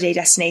dream holiday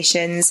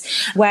destinations,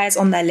 where's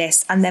on their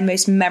list and their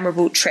most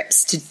memorable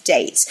trips to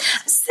date.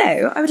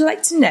 So I would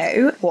like to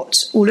know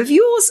what all of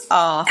yours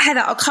are.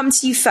 Heather, I'll come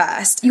to you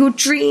first. Your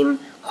dream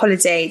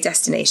holiday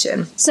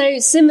destination. So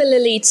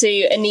similarly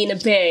to Anina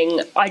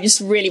Bing, I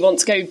just really want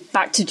to go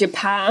back to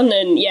Japan,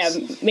 and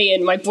me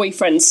and my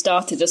boyfriend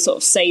started a sort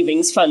of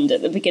savings fund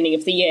at the beginning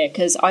of the year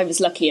because I was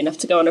lucky enough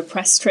to go on a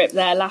press trip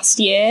there last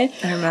year.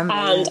 I remember.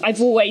 And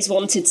I've always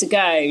wanted to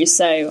go,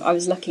 so I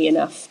was lucky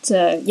enough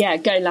to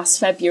go last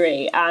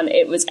February, and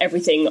it was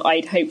everything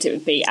I'd hoped it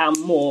would be and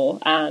more,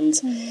 and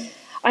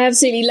I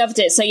absolutely loved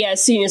it. So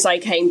as soon as I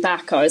came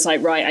back, I was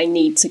like, right, I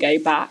need to go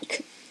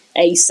back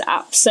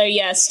ASAP. So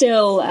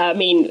still, I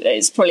mean,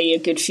 it's probably a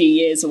good few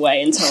years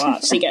away until I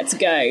actually get to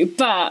go,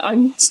 but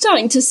I'm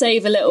starting to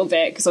save a little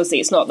bit because obviously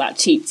it's not that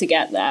cheap to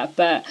get there,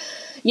 but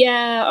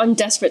I'm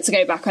desperate to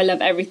go back. I love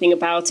everything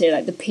about it,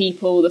 like the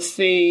people, the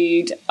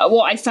food.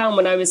 What I found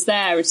when I was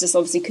there is just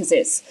obviously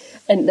because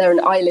they're an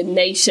island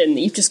nation,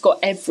 you've just got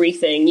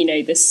everything,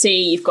 the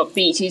sea, you've got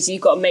beaches,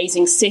 you've got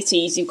amazing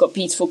cities, you've got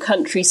beautiful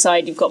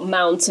countryside, you've got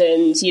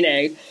mountains,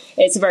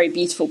 it's a very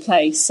beautiful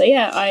place. So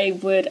I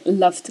would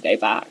love to go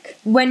back.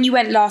 When you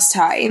went last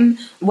time,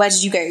 where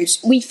did you go?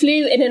 We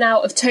flew in and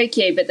out of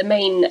Tokyo, but the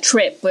main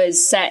trip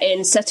was set in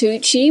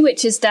Setouchi,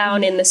 which is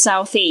down in the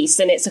southeast,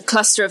 and it's a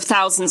cluster of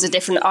thousands of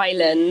different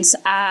islands,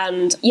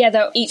 and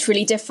they're each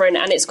really different,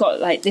 and it's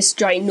got like this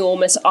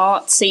ginormous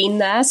art scene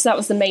there. So that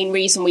was the main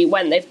reason we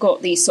went. They've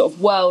got these sort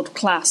of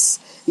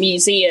world-class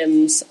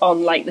museums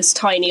on like this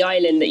tiny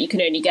island that you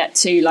can only get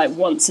to like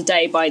once a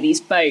day by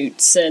these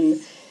boats, and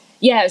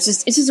Yeah, it's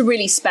just a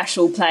really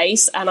special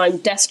place, and I'm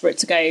desperate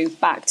to go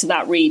back to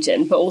that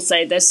region. But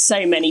also, there's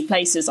so many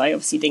places I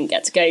obviously didn't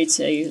get to go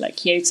to, like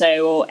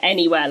Kyoto or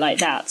anywhere like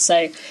that. So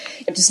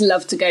I'd just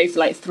love to go for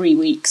like 3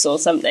 weeks or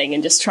something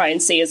and just try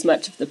and see as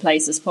much of the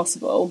place as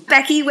possible.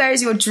 Becky, where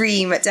is your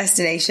dream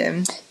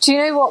destination? Do you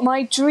know what?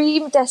 My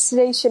dream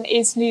destination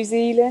is New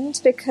Zealand,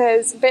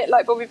 because a bit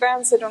like Bobby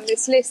Brown said on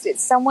this list,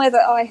 it's somewhere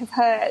that I have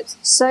heard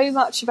so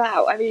much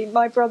about. I mean,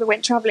 my brother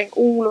went travelling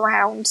all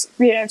around,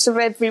 you know, sort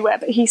of everywhere,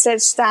 but he said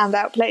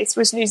standout place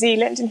was New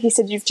Zealand, and he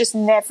said you've just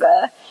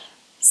never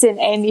seen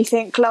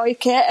anything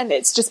like it, and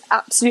it's just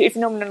absolutely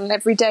phenomenal. And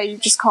every day you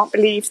just can't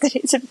believe that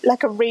it's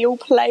like a real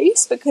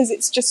place, because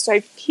it's just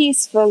so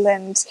peaceful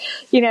and,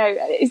 you know,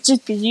 it's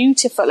just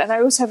beautiful. And I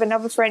also have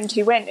another friend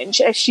who went, and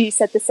she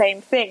said the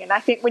same thing. And I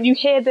think when you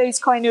hear those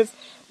kind of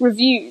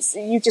reviews,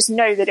 you just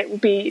know that it will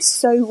be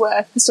so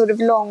worth the sort of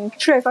long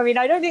trip. I mean,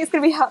 I don't think it's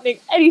going to be happening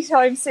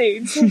anytime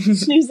soon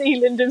since New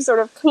Zealand have sort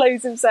of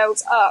closed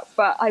themselves up,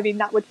 but I mean,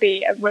 that would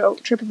be a real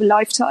trip of a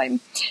lifetime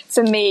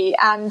for me.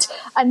 And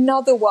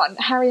another one,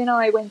 Harry and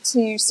I went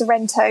to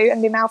Sorrento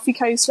and the Amalfi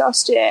Coast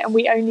last year, and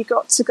we only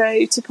got to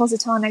go to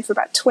Positano for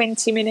about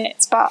 20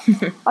 minutes, but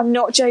I'm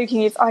not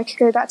joking, if I could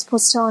go back to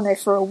Positano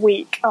for a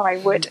week, I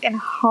would in a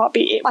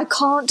heartbeat. I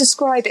can't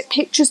describe it.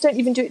 Pictures don't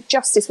even do it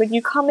justice. When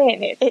you come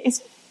in, it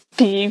is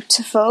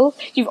beautiful.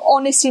 You've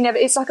honestly never,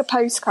 it's like a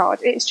postcard.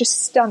 It's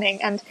just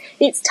stunning, and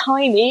it's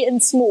tiny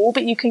and small,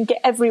 but you can get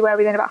everywhere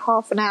within about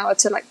half an hour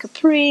to like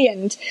Capri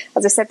and,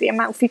 as I said, the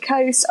Amalfi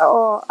Coast.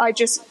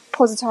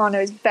 Positano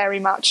is very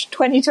much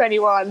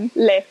 2021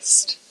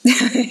 list.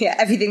 Yeah,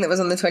 everything that was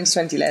on the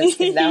 2020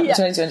 list is now on the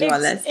 2021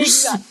 list.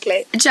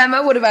 Exactly.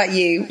 Gemma, what about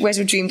you? Where's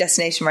your dream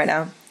destination right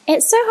now?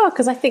 It's so hard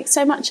because I think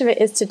so much of it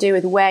is to do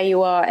with where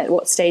you are at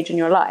what stage in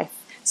your life.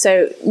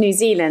 So New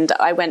Zealand,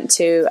 I went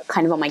to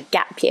kind of on my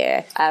gap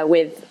year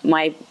with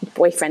my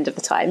boyfriend at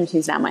the time,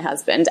 who's now my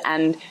husband,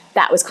 and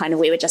that was kind of,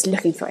 we were just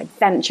looking for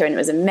adventure, and it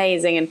was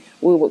amazing, and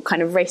we were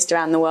kind of raced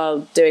around the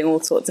world doing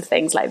all sorts of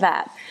things like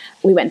that.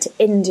 We went to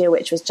India,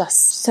 which was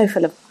just so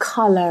full of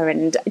colour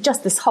and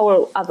just this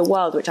whole other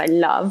world, which I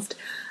loved.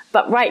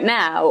 But right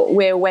now,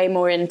 we're way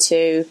more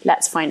into,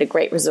 let's find a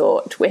great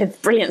resort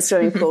with brilliant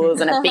swimming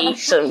pools and a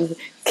beach and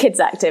kids'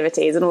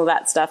 activities and all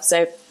that stuff.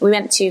 So we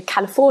went to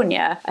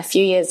California a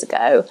few years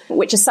ago,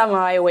 which is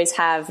somewhere I always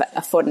have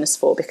a fondness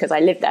for because I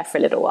lived there for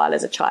a little while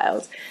as a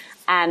child.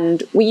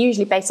 And we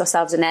usually base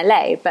ourselves in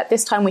LA, but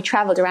this time we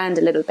travelled around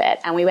a little bit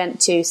and we went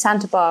to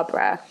Santa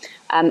Barbara,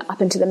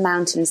 up into the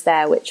mountains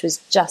there, which was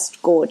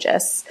just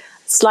gorgeous.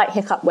 Slight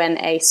hiccup when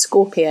a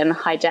scorpion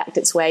hijacked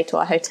its way to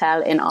our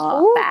hotel in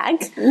our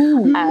bag.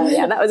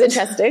 Yeah, that was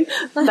interesting.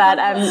 But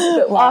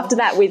after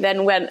that, we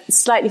then went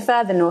slightly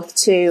further north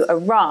to a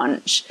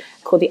ranch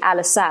called the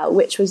Alisal,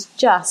 which was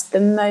just the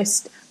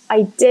most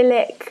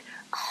idyllic,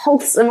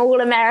 wholesome,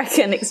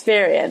 all-American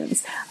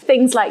experience.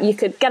 Things like you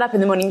could get up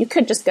in the morning, you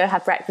could just go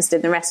have breakfast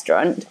in the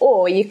restaurant,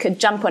 or you could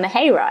jump on a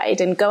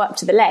hayride and go up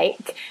to the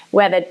lake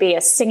where there'd be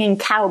a singing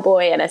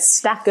cowboy and a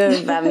stack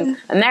of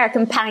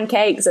American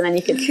pancakes, and then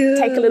you could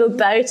take a little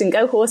boat and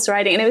go horse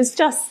riding, and it was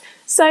just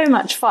so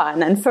much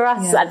fun. And for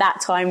us at that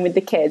time with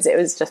the kids, it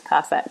was just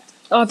perfect.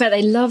 Oh, I bet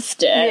they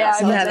loved it. Yeah,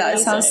 that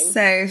sounds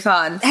so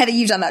fun. Heather,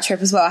 you've done that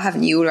trip as well,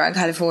 haven't you, all around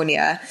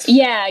California?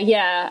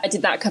 Yeah. I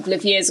did that a couple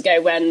of years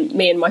ago when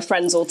me and my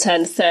friends all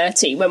turned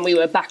 30, when we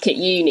were back at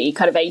uni,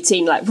 kind of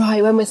 18, like,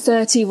 right, when we're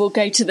 30, we'll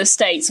go to the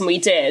States, and we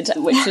did,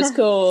 which was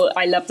cool.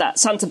 I love that.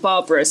 Santa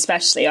Barbara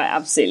especially, I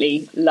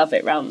absolutely love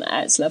it around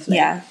there. It's lovely.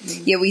 Yeah,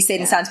 we stayed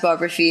in Santa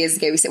Barbara a few years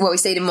ago. We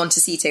stayed in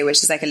Montecito,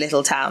 which is like a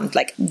little town,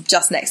 like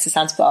just next to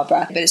Santa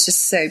Barbara. But it's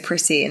just so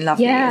pretty and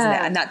lovely, isn't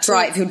it? And that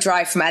drive, you'll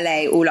drive from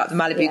LA all up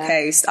the Malibu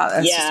coast.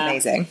 That's just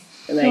amazing.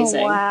 Amazing.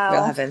 Oh, wow.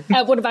 Real heaven.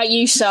 What about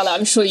you, Charlotte?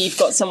 I'm sure you've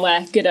got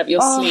somewhere good up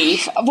your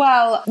sleeve.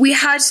 Well, we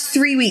had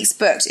 3 weeks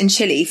booked in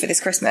Chile for this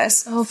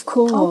Christmas. Of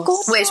course. Oh,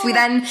 God. Which we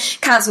then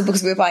cancelled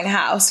because we were buying a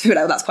house. We were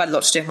like, well, that's quite a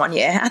lot to do in 1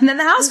 year. And then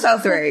the house fell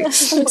through.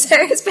 So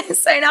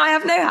now I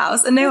have no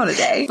house and no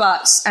holiday.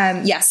 But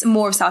yes,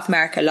 more of South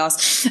America.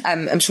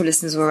 I'm sure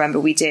listeners will remember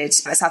we did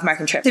a South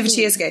American trip over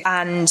 2 years ago.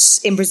 And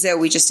in Brazil,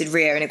 we just did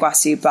Rio and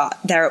Iguazu. But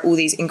there are all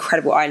these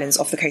incredible islands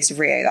off the coast of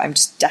Rio that I'm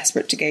just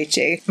desperate to go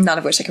to. None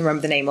of which I can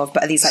remember the name of,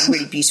 but are these like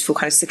really beautiful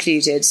kind of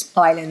secluded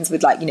islands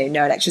with like,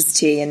 no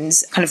electricity and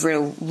kind of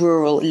real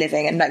rural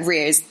living. And like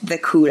Rio is the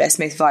coolest,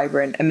 most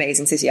vibrant,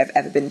 amazing city I've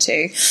ever been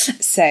to.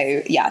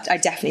 So yeah, I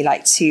definitely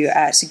like to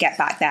get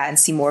back there and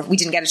see more. We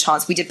didn't get a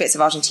chance. We did bits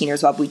of Argentina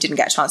as well, but we didn't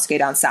get a chance to go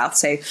down south.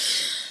 So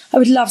I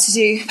would love to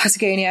do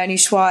Patagonia and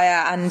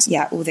Ushuaia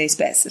and all those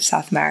bits of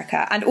South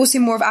America, and also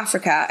more of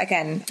Africa.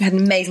 Again, I had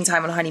an amazing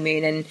time on a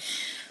honeymoon in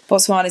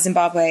Botswana,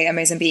 Zimbabwe and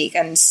Mozambique,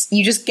 and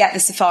you just get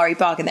the safari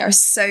bug, and there are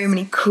so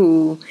many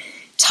cool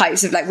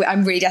types of, like,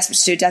 I'm really desperate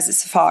to do a desert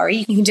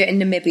safari. You can do it in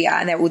Namibia,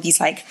 and there are all these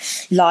like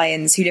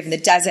lions who live in the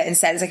desert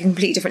instead. It's like a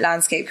completely different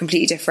landscape,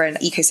 completely different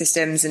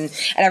ecosystems and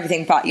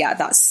everything. But yeah,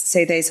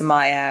 those are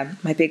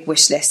my big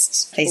wish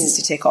list places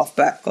to tick off,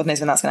 but God knows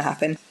when that's going to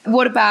happen.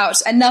 What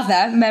about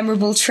another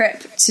memorable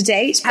trip to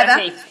date,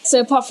 Heather? Okay. So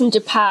apart from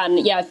Japan,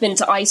 yeah, I've been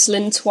to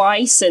Iceland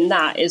twice, and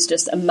that is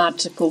just a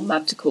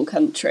magical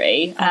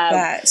country.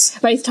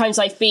 Both times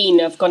I've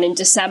been, I've gone in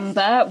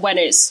December when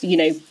it's,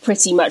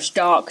 pretty much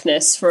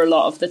darkness for a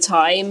lot of the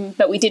time.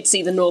 But we did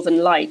see the Northern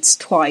Lights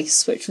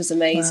twice, which was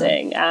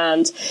amazing. Wow.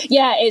 And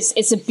yeah,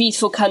 it's a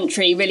beautiful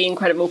country, really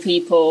incredible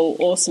people,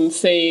 awesome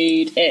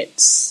food.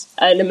 It's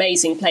an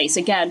amazing place.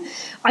 Again,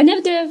 I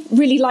never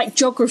really liked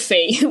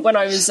geography when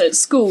I was at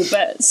school,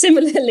 but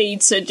similarly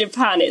to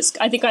Japan,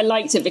 I think I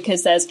liked it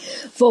because there's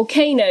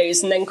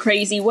volcanoes and then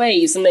crazy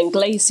waves and then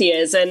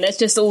glaciers, and there's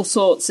just all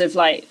sorts of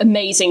like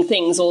amazing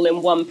things all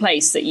in one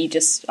place that I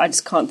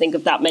just can't think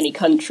of that many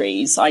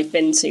countries I've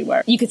been to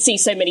where you could see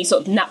so many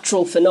sort of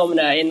natural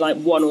phenomena in like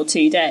 1 or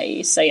 2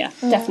 days. So yeah,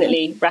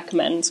 definitely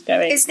recommend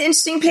going. It's an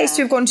interesting place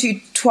to have gone to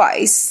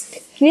twice.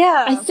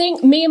 Yeah. I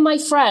think me and my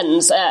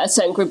friends, a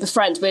certain group of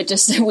friends,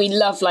 we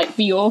love like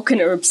Bjork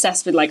and are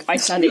obsessed with like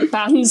Icelandic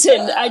bands.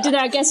 And I don't know,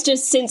 I guess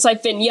just since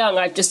I've been young,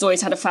 I've just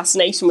always had a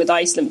fascination with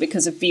Iceland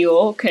because of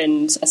Bjork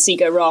and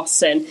Sigur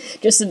Rós and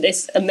just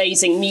this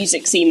amazing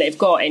music scene they've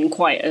got in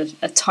quite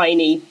a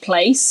tiny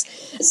place.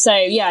 So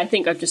yeah, I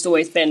think I've just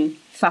always been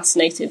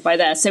fascinated by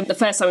there. So the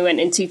first time we went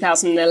in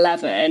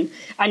 2011,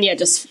 and yeah,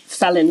 just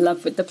fell in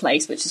love with the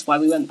place, which is why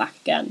we went back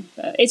again.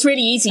 But it's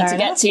really easy to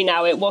get to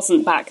now. It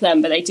wasn't back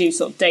then, but they do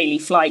sort of daily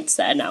flights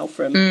there now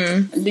from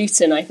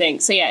Luton, I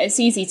think. So yeah, it's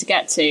easy to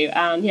get to,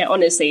 and yeah,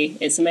 honestly,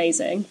 it's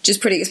amazing.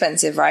 Just pretty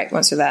expensive, right?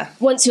 Once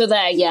you're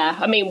there, yeah.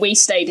 I mean, we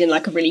stayed in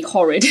like a really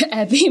horrid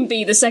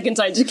Airbnb the second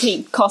time to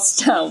keep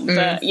costs down,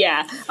 but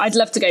yeah, I'd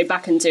love to go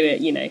back and do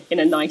it, in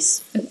a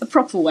nice, a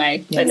proper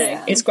way. Yes. But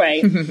no, it's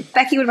great.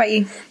 Becky, what about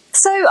you?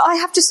 So I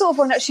have just thought of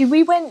one, actually.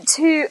 We went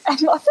to, I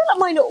feel like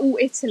mine are all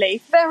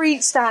Italy, very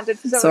standard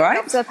for someone who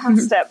loves their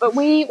pasta, but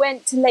we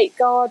went to Lake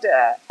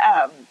Garda.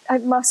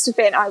 It must have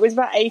been, I was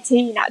about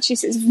 18 actually,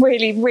 so it's a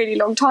really, really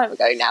long time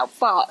ago now,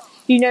 but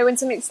when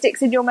something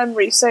sticks in your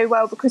memory so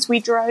well, because we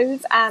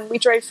drove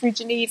through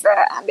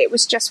Geneva, and it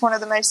was just one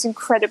of the most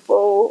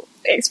incredible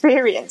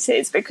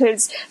experiences,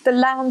 because the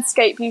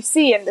landscape you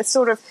see, and there's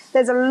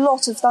a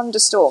lot of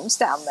thunderstorms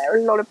down there,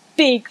 a lot of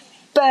big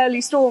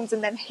burly storms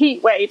and then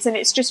heat waves, and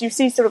it's just, you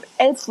see sort of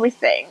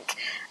everything,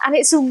 and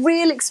it's a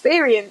real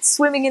experience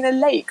swimming in a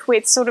lake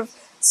with sort of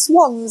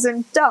swans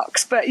and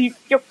ducks, but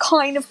you're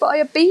kind of by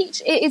a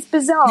beach. It is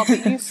bizarre,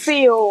 but you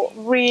feel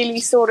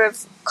really sort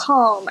of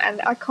calm,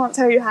 and I can't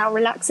tell you how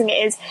relaxing it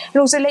is. And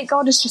also Lake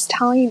Garda's just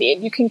tiny,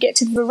 and you can get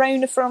to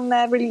Verona from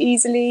there really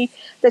easily.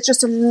 There's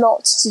just a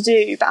lot to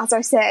do, but as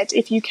I said,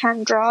 if you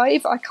can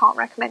drive, I can't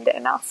recommend it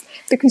enough,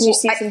 because you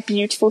see some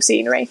beautiful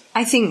scenery.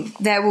 I think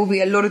there will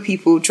be a lot of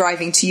people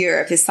driving to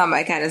Europe this summer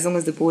again, as long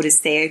as the borders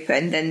stay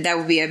open, then there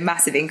will be a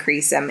massive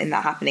increase in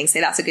that happening. So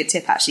that's a good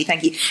tip, actually.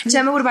 Thank you.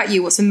 Gemma, what about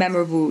you? What's a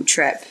memorable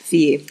trip for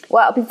you?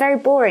 Well, I'll be very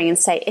boring and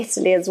say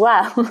Italy as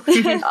well.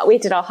 We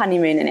did our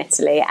honeymoon in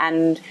Italy,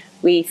 and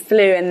we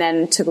flew and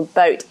then took a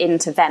boat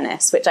into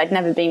Venice, which I'd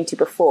never been to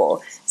before.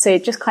 So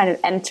just kind of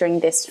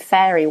entering this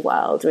fairy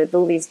world with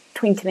all these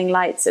twinkling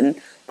lights and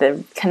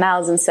the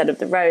canals instead of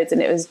the roads,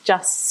 and it was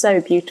just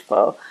so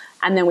beautiful.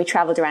 And then we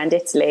travelled around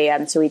Italy,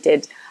 so we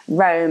did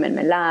Rome and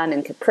Milan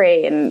and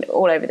Capri and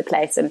all over the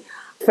place. And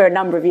for a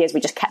number of years,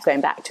 we just kept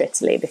going back to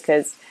Italy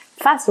because,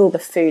 first of all, the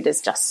food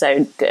is just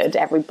so good.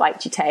 Every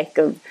bite you take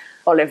of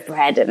olive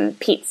bread and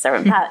pizza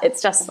and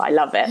it's just, I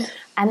love it,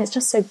 and it's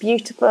just so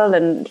beautiful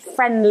and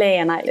friendly,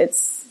 and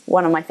it's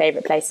one of my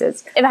favourite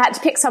places. If I had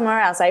to pick somewhere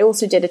else, I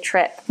also did a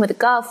trip with a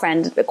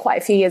girlfriend quite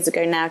a few years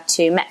ago now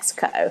to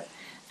Mexico,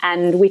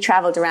 and we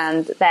travelled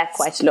around there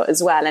quite a lot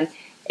as well, and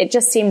it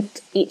just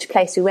seemed each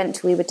place we went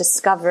to, we were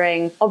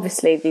discovering,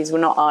 obviously these were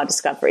not our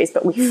discoveries,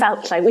 but we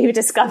felt like we were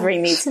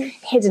discovering these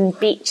hidden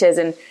beaches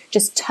and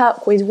just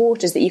turquoise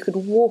waters that you could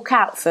walk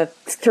out for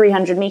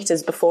 300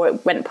 metres before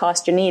it went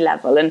past your knee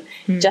level, and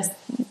just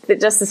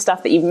the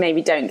stuff that you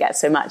maybe don't get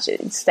so much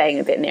staying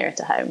a bit nearer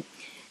to home.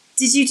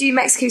 Did you do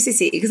Mexico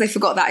City? Because I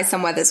forgot that is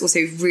somewhere that's also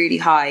really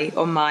high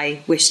on my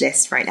wish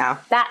list right now.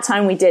 That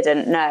time we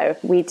didn't, no.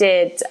 We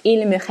did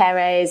Isla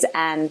Mujeres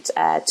and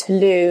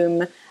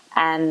Tulum,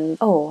 and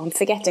I'm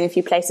forgetting a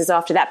few places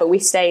after that, but we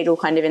stayed all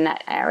kind of in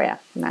that area.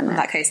 In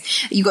that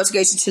case, you got to go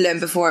to Tulum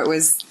before it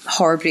was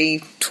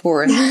horribly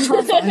torn. Yeah,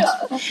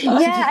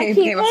 I keep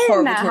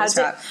hearing now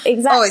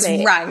exactly. Oh,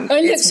 it's rank. Oh,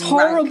 it looks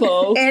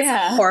horrible.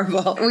 It's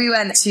horrible. We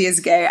went 2 years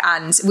ago,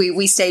 and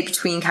we stayed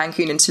between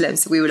Cancun and Tulum,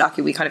 so we were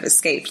lucky. We kind of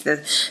escaped the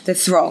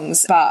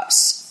throngs, but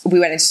we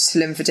went into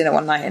Tulum for dinner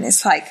one night, and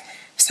it's like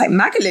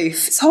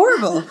Magaluf. It's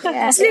horrible.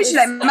 Yeah, it's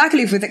literally like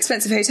Magaluf with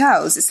expensive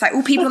hotels. It's like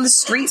all people on the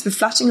streets with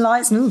flashing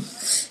lights. No,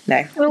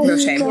 real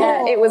shame.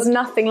 Yeah, it was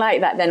nothing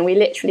like that then. We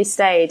literally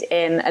stayed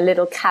in a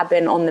little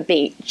cabin on the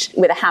beach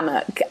with a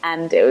hammock,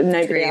 and it was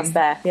nobody else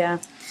there. Yeah.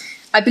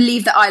 I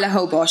believe that Isla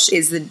Holbox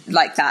is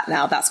like that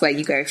now. That's where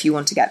you go if you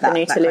want to get that.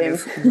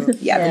 Nutrilum. Kind of, the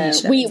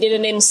Nutrilum. We did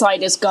an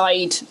insider's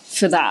guide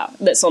for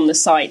that's on the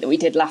site that we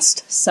did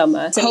last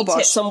summer. So any Holbox.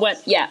 tips on where?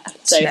 Yeah.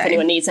 So if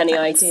anyone needs any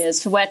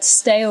ideas for where to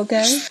stay or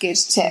go. Good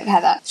tip,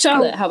 Heather.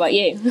 Charlotte, how about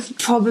you?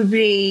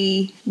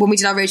 Probably when we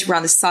did our road trip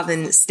around the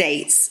southern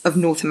states of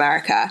North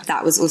America,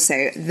 that was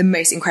also the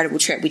most incredible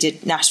trip. We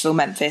did Nashville,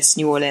 Memphis,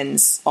 New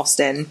Orleans,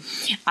 Austin,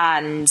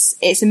 and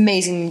it's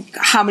amazing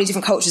how many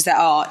different cultures there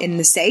are in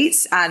the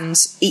States, and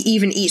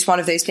even each one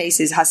of those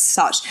places has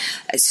such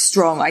a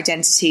strong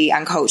identity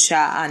and culture,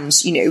 and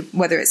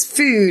whether it's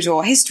food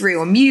or history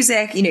or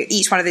music,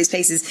 each one of those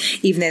places,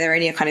 even though they're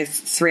only a kind of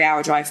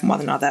 3-hour drive from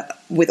one another,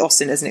 with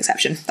Austin as an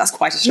exception, that's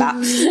quite a slap.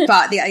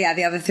 But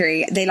the other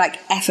three, they like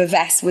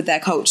effervesce with their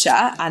culture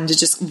and are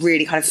just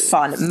really kind of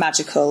fun,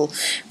 magical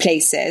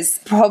places.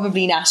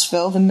 Probably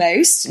Nashville the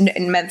most.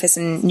 Memphis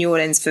and New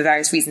Orleans, for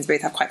various reasons,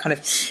 both have quite kind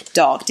of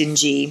dark,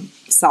 dingy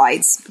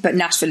sides, but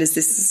Nashville is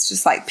this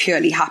just like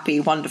purely happy,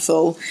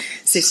 wonderful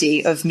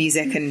city of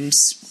music and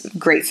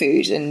great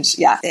food, and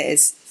it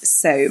is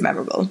so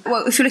memorable.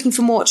 Well, if you're looking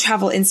for more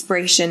travel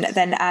inspiration,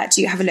 then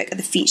do have a look at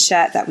the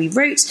feature that we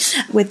wrote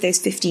with those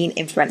 15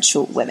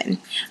 influential women.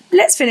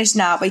 Let's finish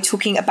now by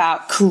talking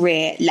about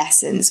career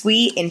lessons.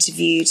 We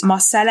interviewed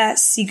Marcella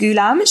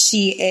Sigulam.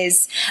 She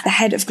is the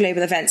head of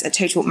global events at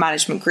Total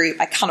Management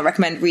Group. I cannot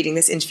recommend reading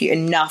this interview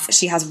enough.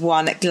 She has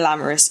one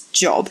glamorous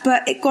job,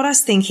 but it got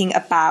us thinking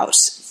about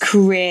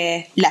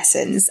career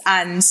lessons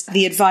and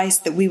the advice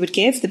that we would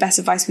give, the best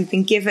advice we've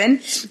been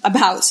given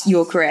about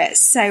your career.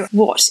 So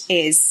what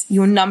is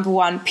your number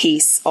one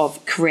piece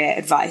of career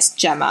advice?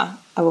 Gemma,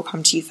 I will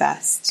come to you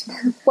first.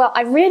 Well,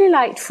 I really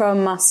liked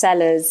from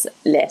Marcella's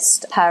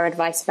list her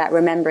advice about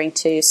remembering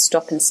to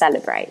stop and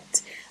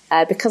celebrate,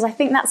 because I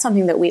think that's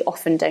something that we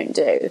often don't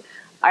do.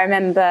 I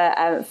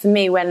remember for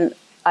me, when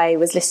I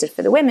was listed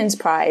for the Women's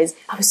Prize,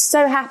 I was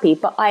so happy,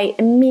 but I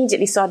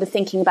immediately started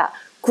thinking about,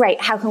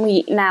 great, how can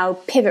we now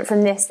pivot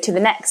from this to the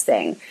next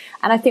thing?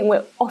 And I think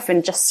we're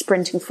often just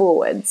sprinting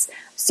forwards.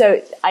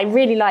 So I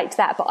really liked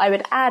that, but I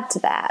would add to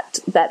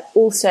that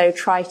also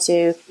try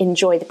to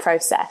enjoy the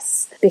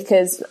process,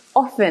 because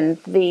often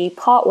the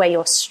part where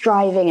you're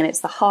striving and it's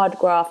the hard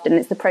graft and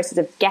it's the process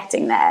of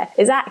getting there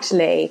is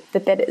actually the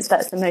bit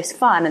that's the most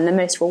fun and the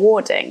most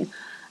rewarding.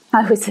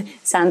 I always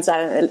sounds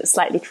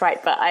slightly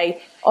trite, but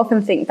I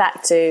often think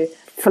back to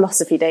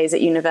philosophy days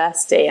at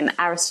university and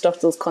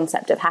Aristotle's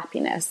concept of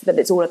happiness, that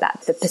it's all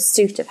about the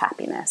pursuit of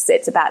happiness.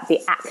 It's about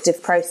the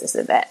active process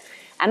of it.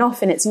 And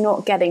often it's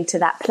not getting to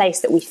that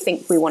place that we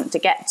think we want to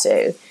get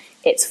to.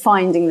 It's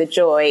finding the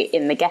joy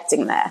in the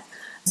getting there.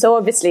 So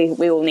obviously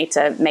we all need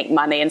to make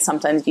money, and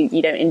sometimes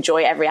you don't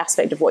enjoy every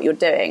aspect of what you're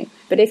doing.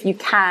 But if you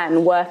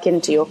can work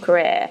into your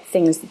career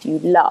things that you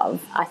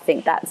love, I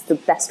think that's the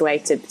best way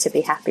to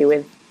be happy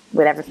with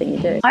everything you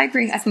do. I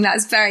agree. I think that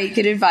was very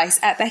good advice.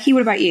 Becky,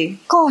 what about you?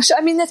 Gosh, I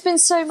mean, there's been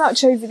so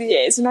much over the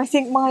years, and I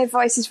think my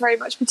advice is very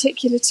much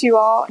particular to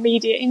our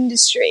media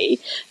industry.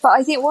 But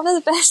I think one of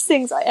the best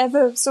things I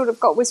ever sort of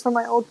got was from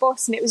my old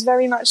boss, and it was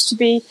very much to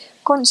be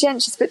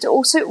conscientious, but to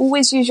also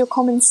always use your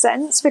common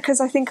sense, because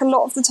I think a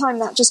lot of the time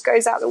that just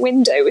goes out the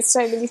window with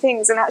so many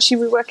things. And actually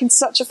we work in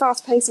such a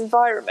fast-paced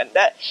environment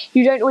that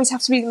you don't always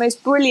have to be the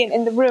most brilliant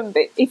in the room,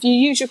 but if you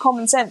use your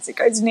common sense, it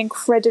goes an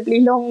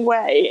incredibly long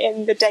way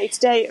in the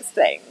day-to-day of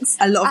things.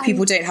 A lot of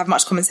people don't have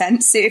much common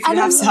sense, so if you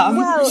have some,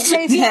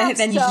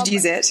 then you should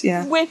use it.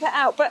 Yeah, whip it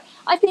out. But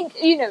I think,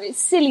 it's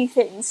silly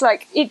things,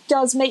 like it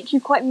does make you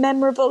quite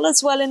memorable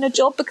as well in a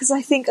job, because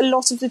I think a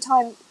lot of the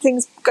time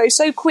things go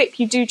so quick,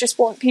 you do just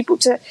want people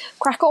to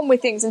crack on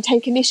with things and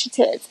take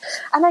initiative.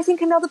 And I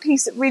think another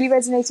piece that really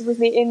resonated with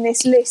me in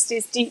this list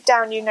is deep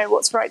down you know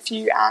what's right for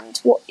you and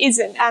what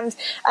isn't. And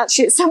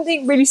actually it's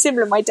something really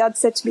similar my dad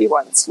said to me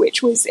once,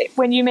 which was,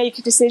 when you make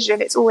a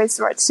decision, it's always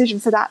the right decision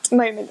for that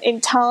moment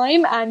in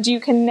time, and you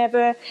can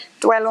never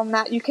dwell on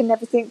that, you can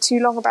never think too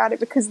long about it,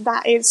 because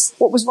that is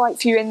what was right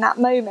for you in that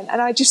moment.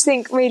 And I just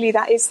think really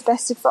that is the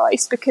best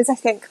advice, because I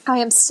think I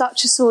am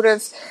such a sort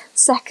of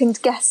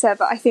second guesser,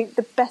 but I think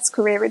the best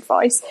career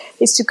advice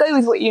is to go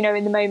with what you know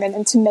in the moment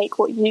and to make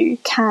what you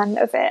can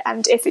of it.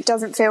 And if it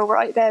doesn't feel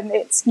right, then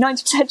it's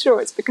 90%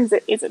 sure it's because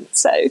it isn't.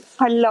 So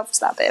I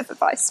loved that bit of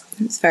advice.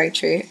 It's very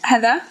true.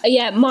 Heather?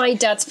 Yeah, my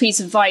dad's piece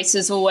of advice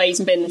has always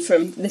been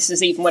from, this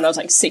is even when I was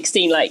like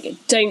 16, like,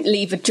 don't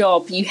leave a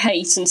job you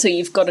hate until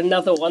you've got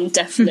another one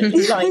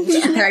definitely lined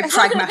up. Very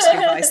pragmatic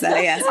advice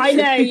there, yes. I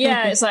know,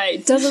 yeah, it's like,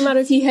 it doesn't matter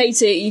if you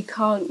hate it, you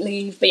can't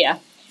leave. But yeah,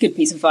 good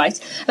piece of advice.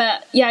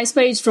 But yeah, I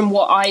suppose from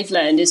what I've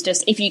learned is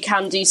just, if you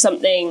can do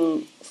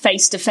something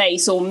face to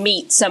face or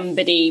meet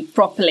somebody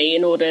properly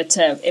in order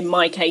to, in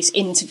my case,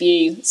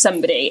 interview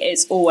somebody,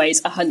 it's always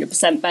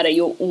 100% better.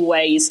 You're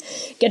always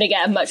going to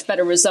get a much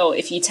better result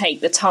if you take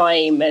the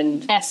time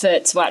and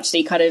effort to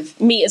actually kind of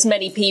meet as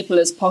many people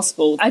as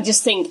possible. I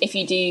just think if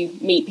you do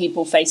meet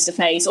people face to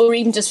face or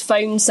even just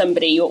phone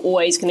somebody, you're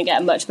always going to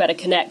get a much better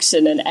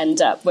connection and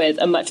end up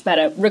with a much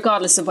better,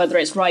 regardless of whether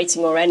it's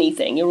writing or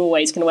anything, you're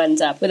always going to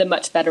end up with a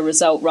much better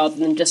result rather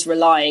than just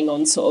relying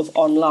on sort of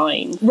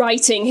online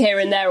writing here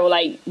and there, or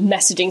like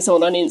messaging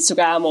someone on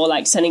Instagram, or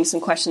like sending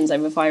some questions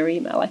over via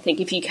email. I think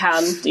if you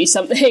can do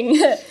something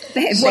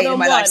one-on-one,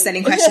 my life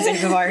sending questions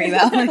over via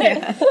email.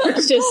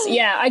 It's just,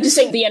 I just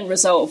think the end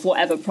result of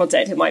whatever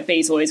project it might be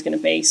is always going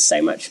to be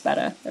so much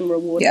better and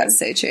rewarding. Yeah, that's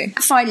so true.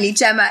 Finally,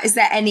 Gemma, is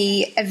there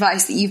any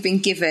advice that you've been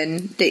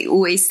given that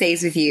always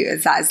stays with you,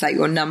 as that is like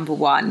your number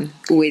one,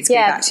 always go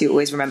back to,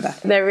 always remember?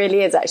 There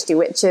really is, actually,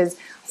 which is,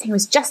 I think it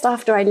was just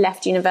after I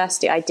left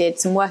university, I did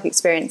some work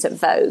experience at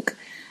Vogue.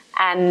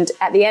 And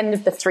at the end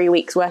of the 3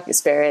 weeks work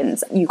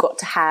experience, you got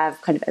to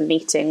have kind of a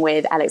meeting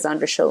with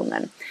Alexandra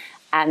Schulman.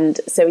 And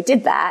so we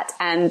did that.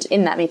 And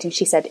in that meeting,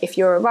 she said, if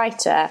you're a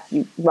writer,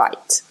 you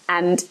write.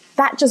 And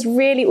that just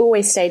really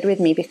always stayed with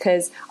me,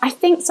 because I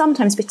think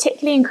sometimes,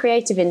 particularly in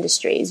creative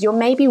industries, you're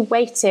maybe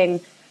waiting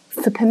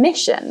for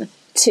permission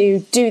to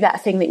do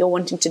that thing that you're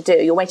wanting to do.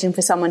 You're waiting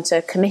for someone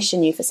to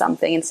commission you for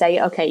something and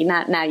say, okay,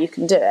 now you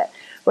can do it.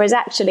 Whereas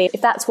actually,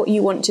 if that's what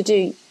you want to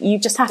do, you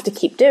just have to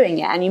keep doing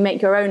it, and you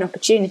make your own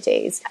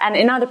opportunities. And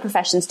in other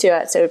professions too,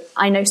 so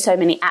I know so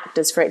many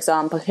actors, for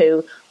example,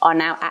 who are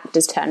now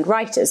actors turned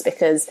writers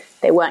because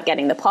they weren't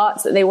getting the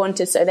parts that they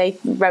wanted, so they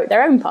wrote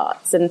their own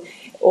parts,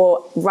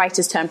 or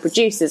writers turned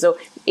producers, or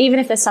even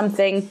if there's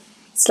something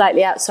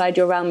slightly outside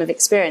your realm of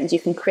experience,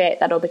 you can create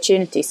that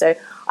opportunity. So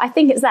I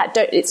think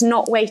it's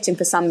not waiting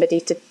for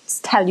somebody to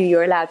tell you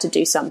you're allowed to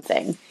do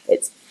something.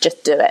 It's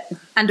just do it.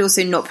 And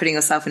also not putting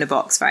yourself in a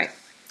box, right?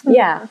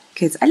 Yeah.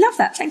 Good. I love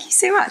that. Thank you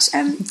so much.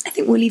 I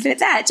think we'll leave it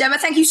there. Gemma,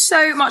 thank you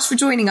so much for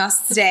joining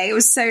us today. It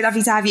was so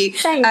lovely to have you.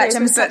 Thanks.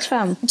 It was such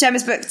fun.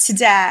 Gemma's book, To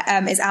Dare,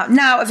 is out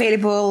now,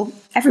 available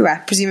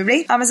everywhere,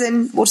 presumably.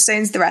 Amazon,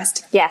 Waterstones, the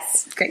rest.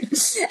 Yes. Great.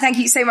 Thank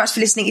you so much for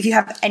listening. If you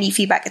have any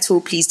feedback at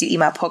all, please do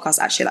email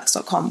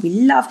podcast@sherlock's.com. We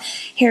love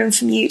hearing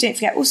from you. Don't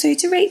forget also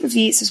to rate,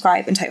 review,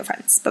 subscribe, and tell your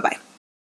friends. Bye-bye.